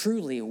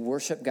truly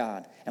worship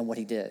God and what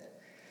he did.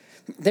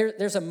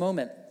 There's a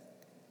moment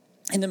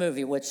in the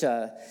movie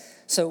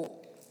so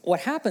what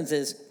happens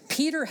is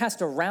Peter has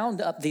to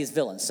round up these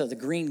villains. So the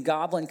Green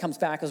Goblin comes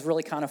back, is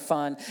really kind of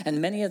fun.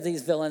 And many of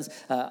these villains,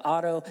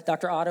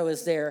 Dr. Otto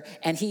is there.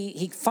 And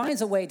he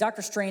finds a way,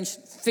 Dr. Strange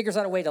figures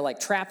out a way to like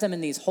trap them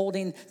in these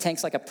holding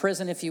tanks, like a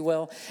prison, if you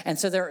will. And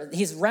so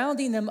he's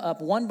rounding them up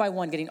one by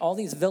one, getting all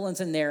these villains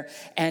in there.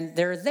 And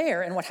they're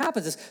there. And what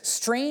happens is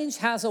Strange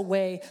has a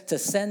way to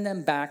send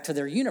them back to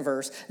their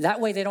universe. That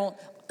way they don't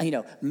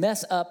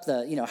mess up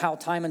the, how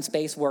time and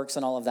space works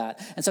and all of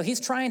that. And so he's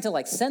trying to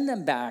like send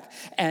them back.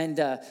 And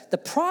the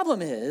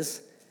problem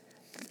is,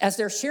 as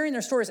they're sharing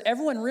their stories,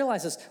 everyone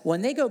realizes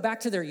when they go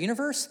back to their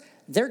universe,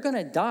 they're going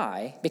to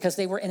die because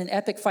they were in an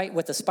epic fight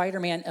with the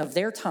Spider-Man of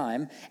their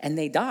time and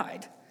they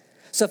died.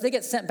 So if they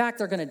get sent back,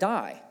 they're going to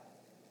die.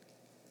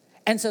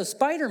 And so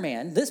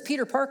Spider-Man, this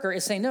Peter Parker,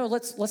 is saying, no,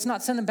 let's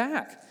not send them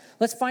back.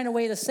 Let's find a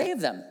way to save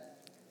them.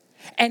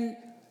 And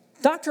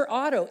Dr.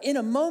 Otto, in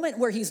a moment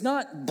where he's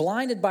not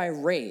blinded by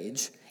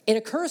rage, it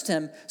occurs to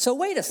him, so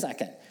wait a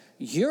second,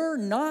 you're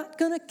not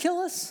going to kill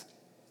us?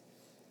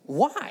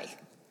 Why?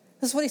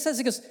 This is what he says.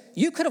 He goes,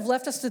 you could have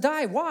left us to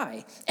die.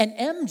 Why? And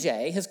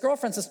MJ, his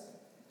girlfriend, says,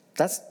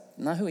 that's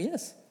not who he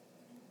is.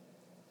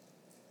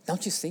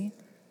 Don't you see?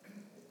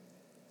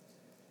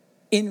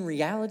 In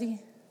reality,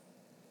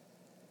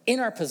 in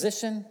our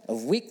position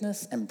of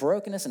weakness and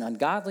brokenness and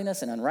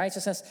ungodliness and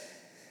unrighteousness,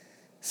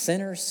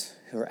 sinners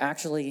who are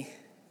actually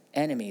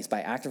enemies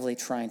by actively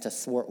trying to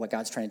thwart what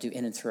God's trying to do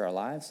in and through our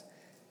lives,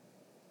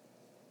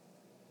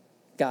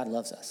 God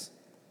loves us.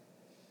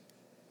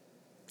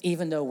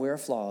 Even though we're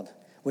flawed,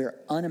 we're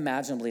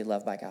unimaginably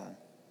loved by God.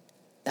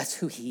 That's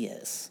who he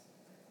is.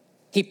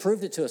 He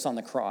proved it to us on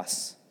the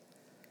cross.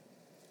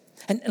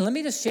 And let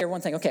me just share one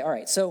thing. Okay, all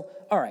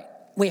right.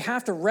 we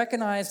have to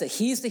recognize that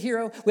he's the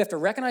hero. We have to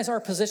recognize our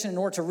position in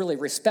order to really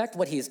respect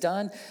what he's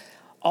done.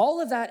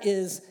 All of that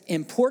is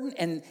important.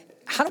 And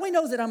how do I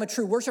know that I'm a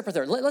true worshiper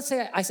there? Let's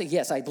say I say,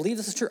 yes, I believe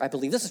this is true. I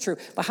believe this is true.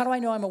 But how do I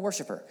know I'm a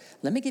worshiper?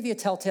 Let me give you a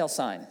telltale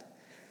sign.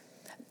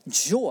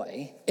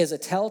 Joy is a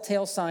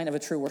telltale sign of a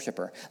true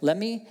worshiper. Let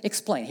me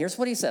explain. Here's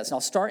what he says, and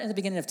I'll start in the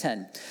beginning of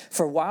 10.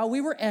 For while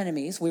we were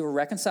enemies, we were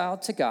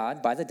reconciled to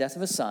God by the death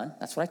of his son.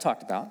 That's what I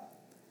talked about.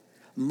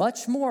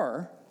 Much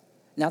more,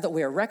 now that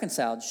we are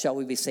reconciled, shall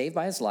we be saved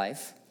by his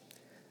life.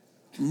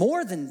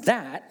 More than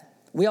that,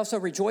 we also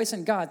rejoice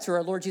in God through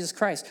our Lord Jesus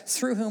Christ,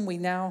 through whom we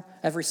now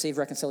have received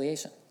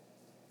reconciliation.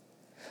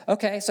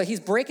 Okay, so he's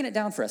breaking it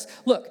down for us.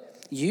 Look,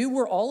 you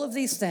were all of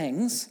these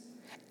things,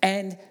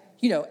 and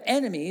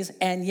enemies,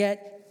 and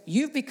yet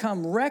you've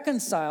become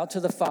reconciled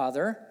to the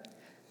Father.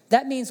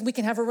 That means we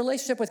can have a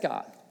relationship with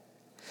God.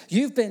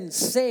 You've been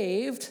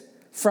saved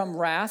from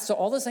wrath. So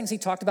all those things he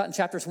talked about in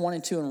chapters 1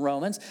 and 2 in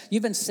Romans,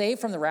 you've been saved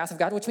from the wrath of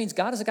God, which means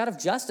God is a God of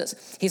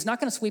justice. He's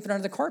not going to sweep it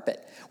under the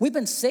carpet. We've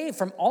been saved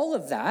from all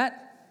of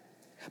that.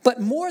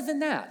 But more than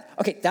that,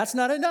 okay, that's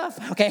not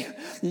enough, okay?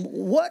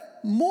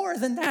 What more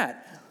than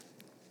that?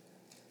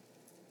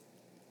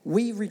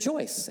 We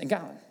rejoice in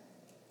God.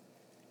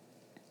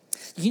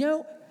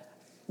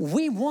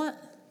 We want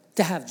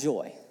to have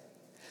joy.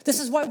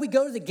 This is why we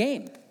go to the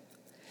game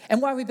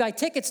and why we buy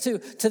tickets to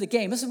the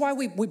game. This is why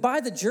we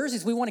buy the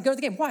jerseys. We want to go to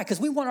the game. Why?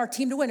 Because we want our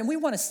team to win, and we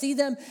want to see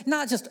them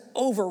not just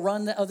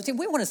overrun the other team.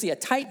 We want to see a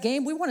tight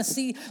game. We want to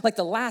see like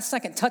the last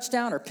second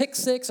touchdown or pick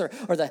six or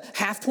the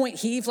half point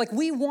heave. Like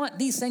we want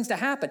these things to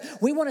happen.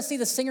 We want to see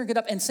the singer get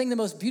up and sing the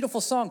most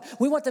beautiful song.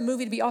 We want the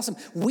movie to be awesome.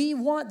 We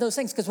want those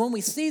things because when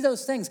we see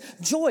those things,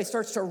 joy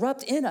starts to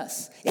erupt in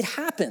us. It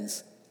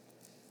happens.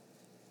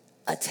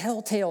 A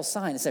telltale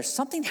sign is there's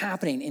something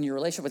happening in your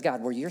relationship with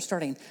God where you're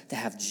starting to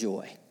have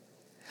joy.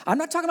 I'm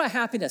not talking about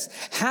happiness.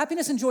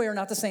 Happiness and joy are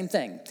not the same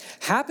thing.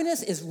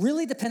 Happiness is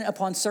really dependent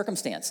upon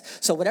circumstance.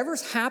 So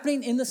whatever's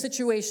happening in the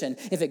situation,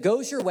 if it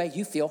goes your way,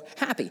 you feel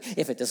happy.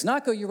 If it does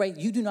not go your way,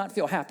 you do not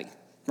feel happy,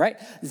 right?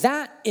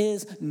 That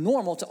is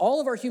normal to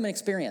all of our human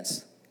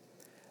experience.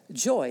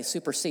 Joy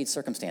supersedes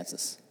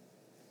circumstances.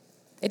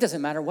 It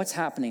doesn't matter what's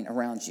happening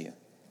around you.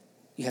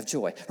 You have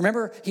joy.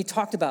 Remember, he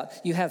talked about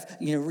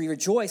we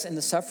rejoice in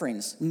the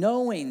sufferings,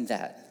 knowing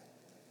that.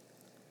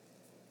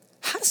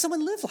 How does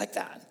someone live like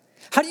that?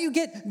 How do you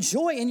get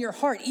joy in your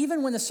heart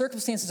even when the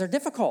circumstances are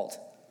difficult?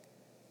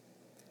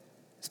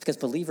 It's because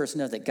believers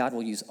know that God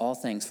will use all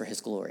things for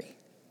his glory.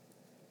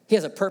 He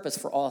has a purpose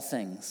for all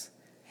things.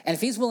 And if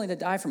he's willing to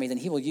die for me, then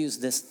he will use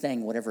this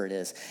thing, whatever it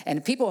is.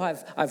 And people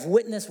I've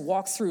witnessed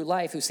walk through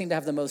life who seem to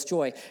have the most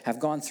joy have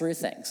gone through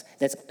things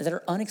that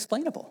are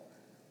unexplainable.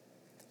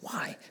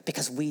 Why?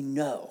 Because we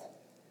know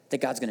that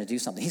God's going to do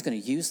something. He's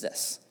going to use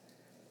this.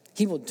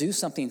 He will do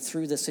something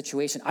through this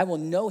situation. I will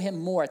know him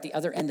more at the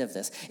other end of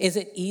this. Is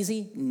it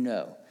easy?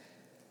 No.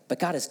 But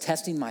God is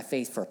testing my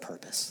faith for a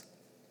purpose.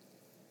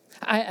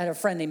 I had a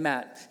friend named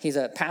Matt. He's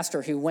a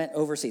pastor who went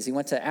overseas. He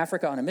went to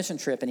Africa on a mission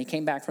trip, and he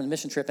came back from the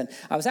mission trip, and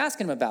I was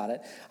asking him about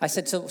it. I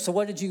said, so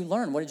what did you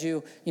learn? What did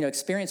you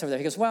experience over there?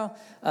 He goes,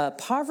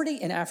 poverty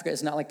in Africa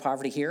is not like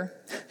poverty here.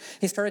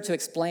 He started to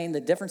explain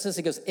the differences.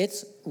 He goes,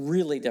 it's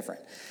really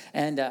different.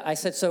 And I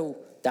said, so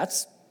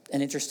that's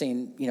an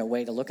interesting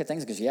way to look at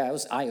things. He goes, yeah, it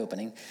was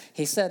eye-opening.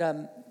 He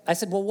said, I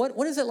said, well,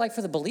 what is it like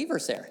for the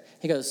believers there?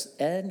 He goes,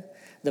 Ed,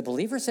 the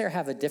believers there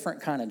have a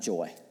different kind of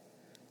joy.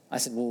 I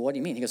said, well, what do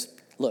you mean? He goes,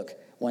 look,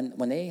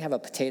 when they have a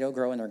potato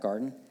grow in their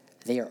garden,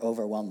 they are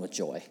overwhelmed with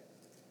joy.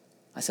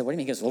 I said, what do you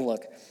mean? He goes, well,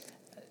 look,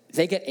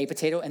 they get a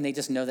potato and they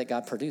just know that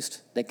God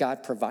produced, that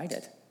God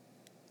provided.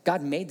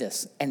 God made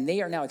this, and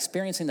they are now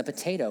experiencing the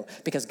potato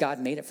because God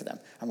made it for them.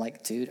 I'm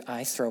like, dude,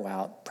 I throw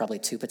out probably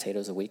 2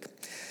 potatoes a week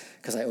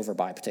because I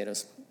overbuy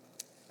potatoes.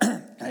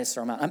 And I just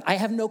throw them out. I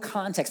have no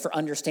context for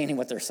understanding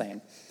what they're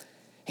saying.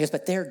 He goes,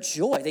 but their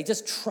joy, they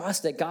just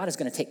trust that God is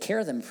going to take care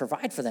of them and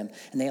provide for them.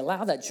 And they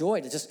allow that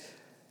joy to just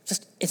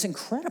it's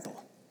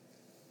incredible.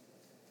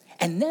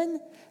 And then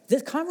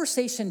this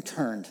conversation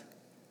turned.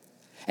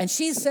 And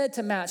she said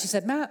to Matt,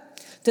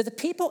 Matt, do the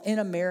people in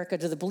America,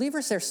 do the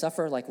believers there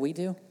suffer like we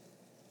do?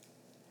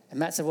 And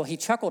Matt said, well, he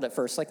chuckled at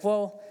first, like,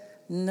 well,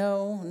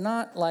 no,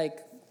 not like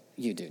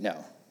you do.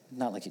 No,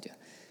 not like you do.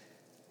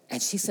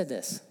 And she said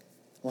this,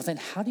 well, then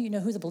how do you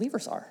know who the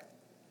believers are?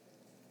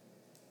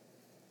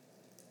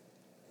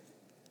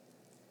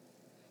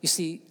 You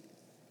see,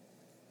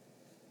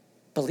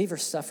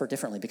 believers suffer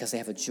differently because they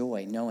have a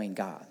joy knowing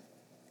God.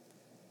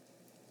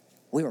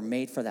 We were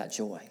made for that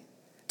joy.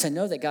 To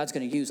know that God's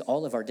going to use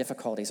all of our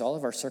difficulties, all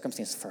of our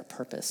circumstances for a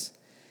purpose.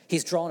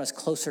 He's drawing us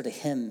closer to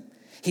him.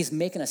 He's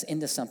making us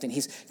into something.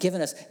 He's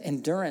given us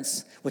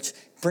endurance, which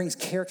brings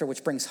character,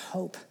 which brings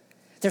hope.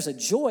 There's a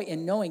joy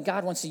in knowing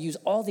God wants to use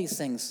all these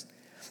things.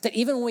 That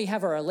even when we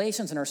have our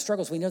relations and our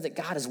struggles, we know that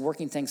God is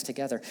working things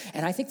together.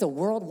 And I think the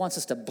world wants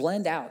us to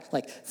blend out,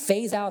 like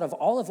phase out of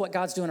all of what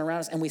God's doing around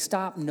us, and we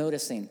stop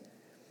noticing.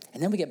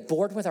 And then we get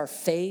bored with our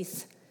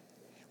faith.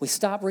 We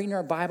stop reading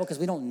our Bible because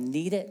we don't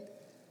need it.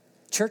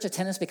 Church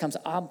attendance becomes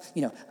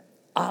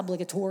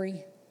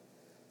obligatory.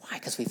 Why?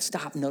 Because we've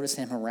stopped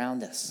noticing him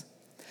around us.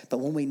 But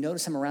when we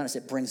notice him around us,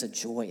 it brings a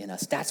joy in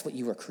us. That's what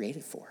you were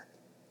created for.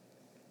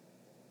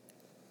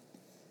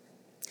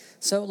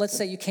 So let's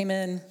say you came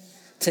in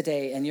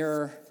today and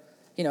you're,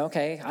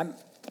 okay,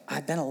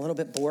 I've been a little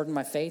bit bored in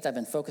my faith. I've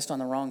been focused on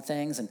the wrong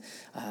things. And,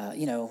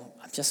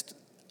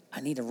 I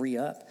need to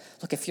re-up.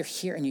 Look, if you're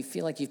here and you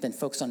feel like you've been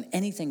focused on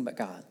anything but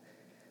God,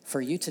 for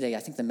you today, I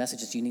think the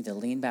message is you need to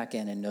lean back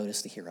in and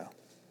notice the hero.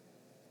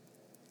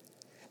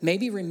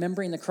 Maybe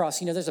remembering the cross.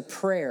 There's a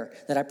prayer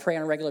that I pray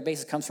on a regular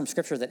basis. It comes from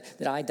Scripture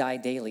that I die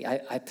daily.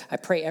 I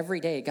pray every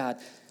day, God,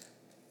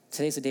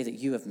 today's the day that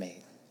you have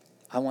made.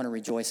 I want to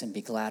rejoice and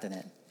be glad in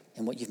it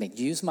and what you've made.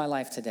 Use my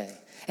life today.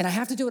 And I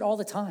have to do it all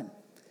the time,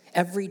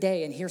 every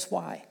day. And here's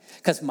why.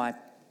 Because my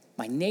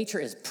nature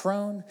is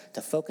prone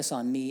to focus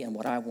on me and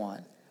what I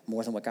want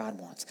more than what God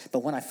wants. But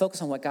when I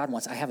focus on what God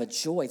wants, I have a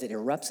joy that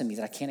erupts in me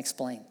that I can't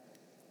explain.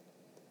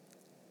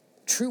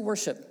 True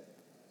worship,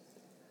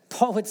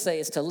 Paul would say,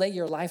 is to lay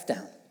your life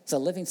down. It's a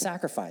living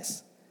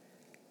sacrifice.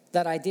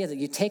 That idea that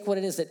you take what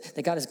it is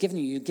that God has given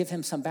you, you give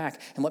him some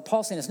back. And what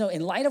Paul's saying is, no,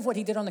 in light of what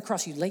he did on the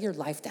cross, you lay your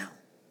life down.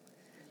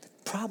 The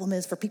problem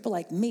is for people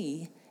like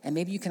me, and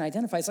maybe you can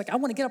identify, it's like, I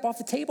want to get up off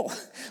the table.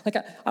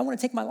 I want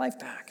to take my life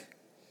back.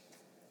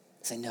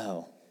 Say,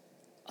 no,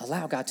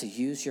 allow God to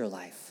use your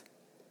life.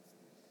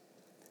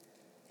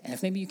 And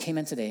if maybe you came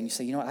in today and you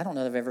say, I don't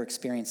know that I've ever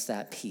experienced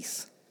that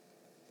peace.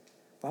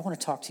 Well, I want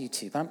to talk to you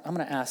too. But I'm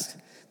going to ask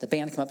the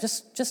band to come up.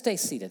 Just stay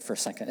seated for a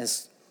second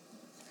as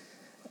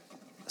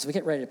we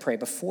get ready to pray.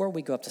 Before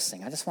we go up to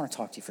sing, I just want to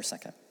talk to you for a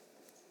second.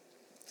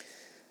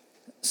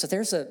 So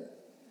there's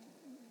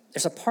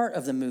a part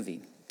of the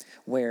movie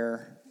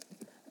where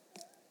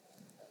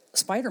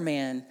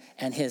Spider-Man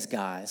and his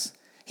guys,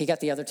 he got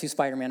the other two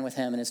Spider-Men with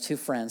him and his two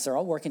friends. They're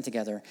all working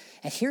together.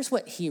 And here's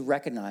what he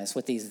recognized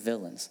with these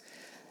villains.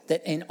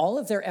 That in all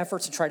of their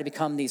efforts to try to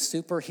become these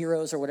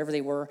superheroes or whatever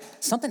they were,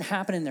 something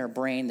happened in their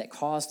brain that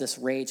caused this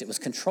rage. It was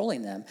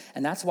controlling them,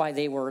 and that's why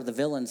they were the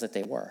villains that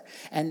they were.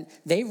 And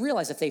they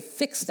realized if they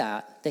fixed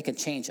that, they could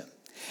change them.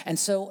 And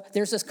so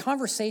there's this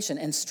conversation,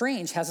 and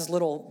Strange has this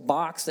little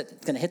box that's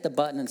going to hit the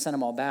button and send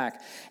them all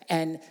back.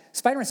 And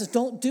Spider-Man says,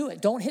 don't do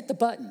it. Don't hit the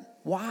button.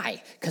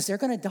 Why? Because they're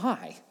going to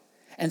die.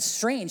 And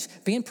Strange,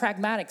 being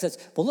pragmatic, says,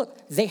 well,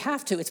 look, they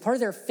have to. It's part of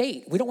their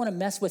fate. We don't want to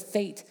mess with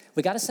fate.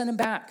 We got to send them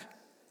back.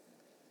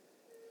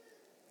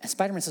 And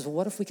Spider-Man says, well,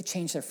 what if we could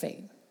change their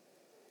fate?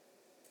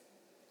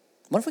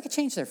 What if we could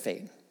change their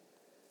fate?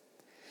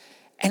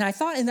 And I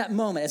thought in that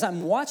moment, as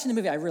I'm watching the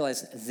movie, I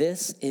realized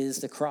this is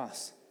the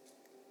cross.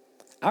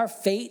 Our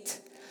fate,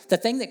 the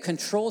thing that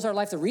controls our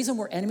life, the reason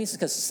we're enemies is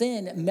because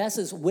sin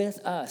messes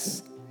with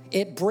us.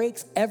 It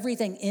breaks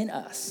everything in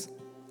us.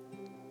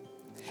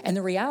 And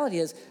the reality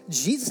is,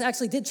 Jesus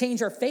actually did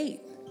change our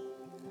fate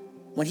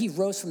when he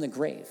rose from the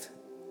grave.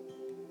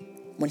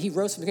 When he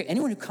rose from the grave,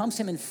 anyone who comes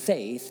to him in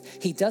faith,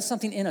 he does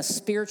something in us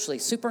spiritually,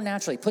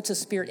 supernaturally, puts his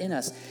spirit in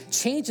us,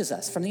 changes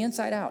us from the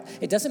inside out.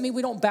 It doesn't mean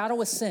we don't battle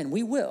with sin.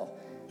 We will.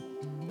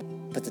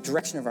 But the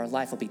direction of our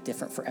life will be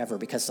different forever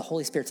because the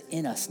Holy Spirit's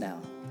in us now,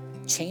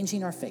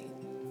 changing our fate.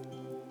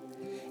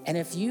 And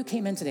if you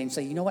came in today and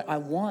say, I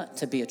want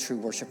to be a true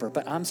worshiper,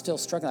 but I'm still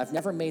struggling. I've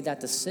never made that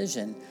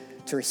decision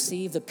to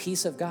receive the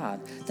peace of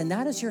God, then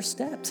that is your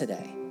step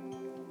today.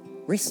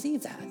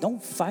 Receive that.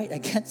 Don't fight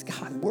against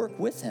God. Work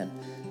with him.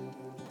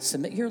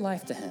 Submit your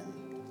life to him.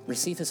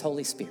 Receive his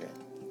Holy Spirit.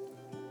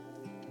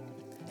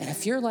 And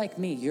if you're like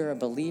me, you're a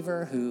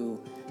believer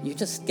who you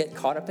just get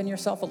caught up in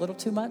yourself a little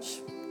too much.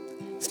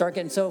 Start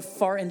getting so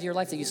far into your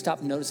life that you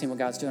stop noticing what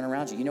God's doing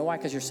around you. You know why?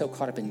 Because you're so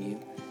caught up in you.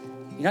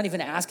 You're not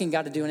even asking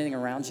God to do anything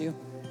around you.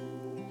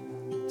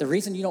 The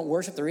reason you don't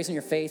worship, the reason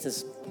your faith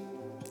is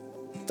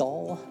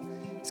dull,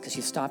 is because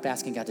you stopped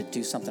asking God to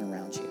do something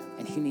around you.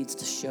 And he needs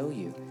to show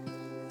you.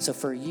 So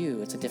for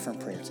you, it's a different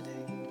prayer today.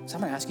 So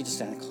I'm going to ask you just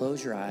to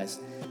close your eyes,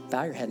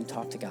 bow your head, and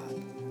talk to God.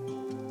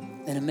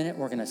 In a minute,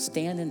 we're going to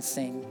stand and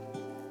sing.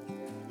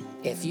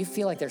 If you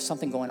feel like there's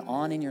something going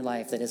on in your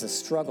life that is a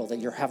struggle that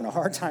you're having a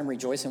hard time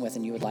rejoicing with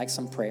and you would like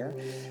some prayer,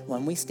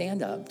 when we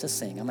stand up to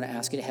sing, I'm going to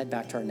ask you to head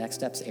back to our Next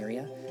Steps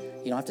area.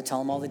 You don't have to tell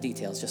them all the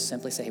details. Just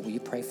simply say, hey, will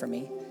you pray for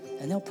me?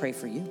 And they'll pray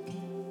for you.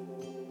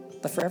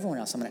 But for everyone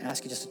else, I'm going to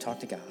ask you just to talk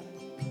to God.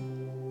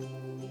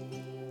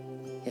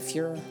 If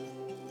you're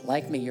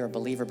like me, you're a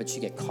believer, but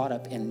you get caught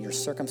up in your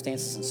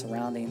circumstances and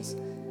surroundings,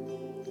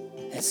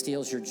 and it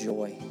steals your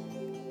joy.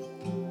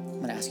 I'm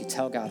going to ask you,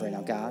 tell God right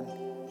now, God,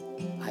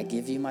 I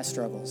give you my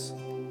struggles.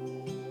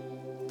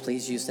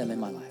 Please use them in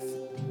my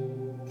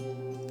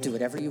life. Do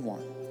whatever you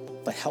want,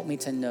 but help me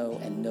to know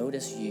and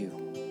notice you.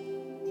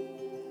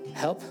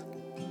 Help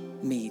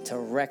me to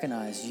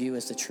recognize you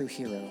as the true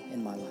hero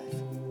in my life.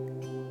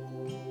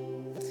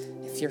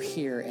 If you're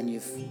here and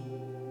you've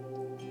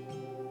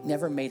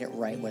never made it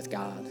right with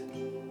God,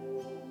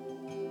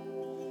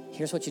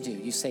 here's what you do.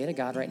 You say to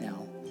God right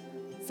now,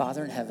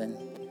 Father in heaven,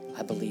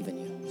 I believe in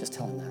you. Just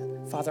tell him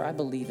that. Father, I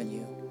believe in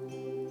you.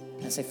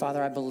 And say,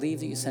 Father, I believe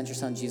that you sent your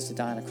son Jesus to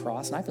die on a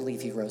cross, and I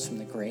believe he rose from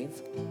the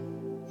grave.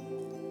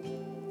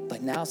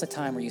 But now's the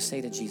time where you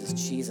say to Jesus,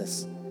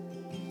 Jesus,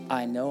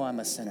 I know I'm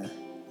a sinner.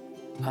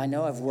 I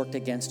know I've worked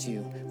against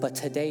you. But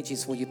today,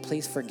 Jesus, will you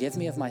please forgive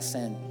me of my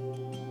sin?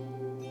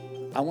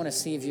 I want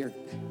to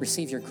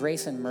receive your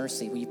grace and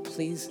mercy. Will you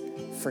please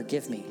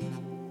forgive me?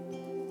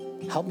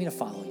 Help me to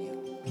follow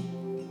you.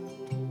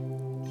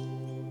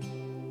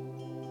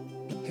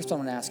 Here's what I'm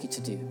going to ask you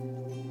to do.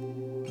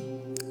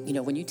 You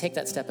know, when you take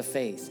that step of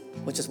faith,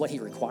 which is what he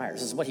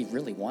requires, this is what he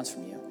really wants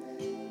from you,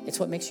 it's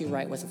what makes you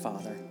right with the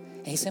Father.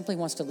 And he simply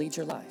wants to lead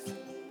your life.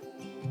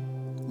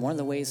 One of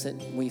the ways that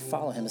we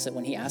follow him is that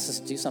when he asks us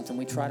to do something,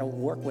 we try to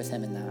work with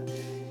him in that.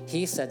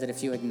 He said that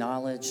if you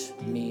acknowledge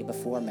me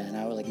before men,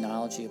 I will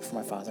acknowledge you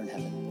before my Father in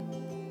heaven.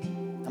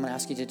 I'm going to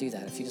ask you to do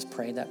that. If you just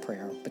prayed that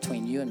prayer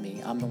between you and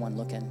me, I'm the one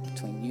looking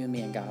between you and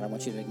me and God. I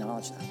want you to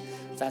acknowledge that.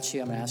 If that's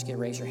you, I'm going to ask you to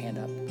raise your hand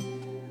up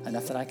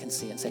enough that I can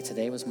see it and say,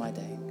 today was my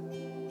day.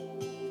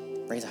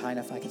 Raise it high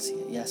enough I can see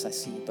it. Yes, I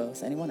see you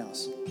both. Anyone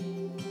else?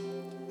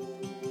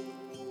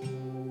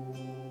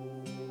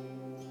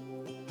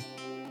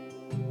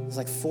 There's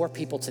like 4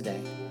 people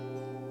today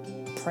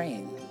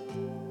praying,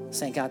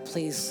 saying, God,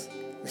 please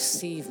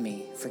receive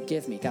me,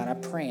 forgive me. God, I'm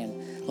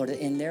praying, Lord, that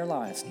in their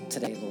lives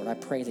today, Lord, I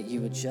pray that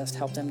you would just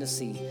help them to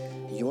see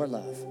your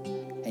love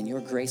and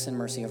your grace and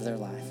mercy over their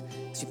life.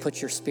 As you put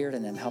your spirit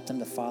in them, help them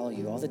to follow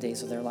you all the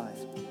days of their life.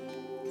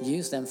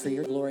 Use them for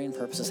your glory and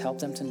purposes. Help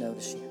them to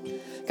notice you.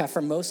 God,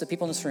 for most of the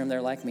people in this room,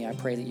 they're like me. I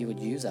pray that you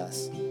would use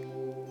us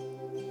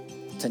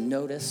to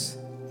notice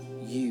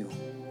you,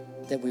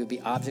 that we would be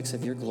objects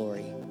of your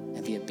glory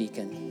and be a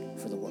beacon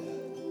for the world.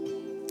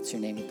 It's your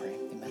name we pray.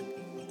 Amen.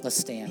 Let's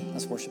stand.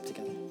 Let's worship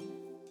together.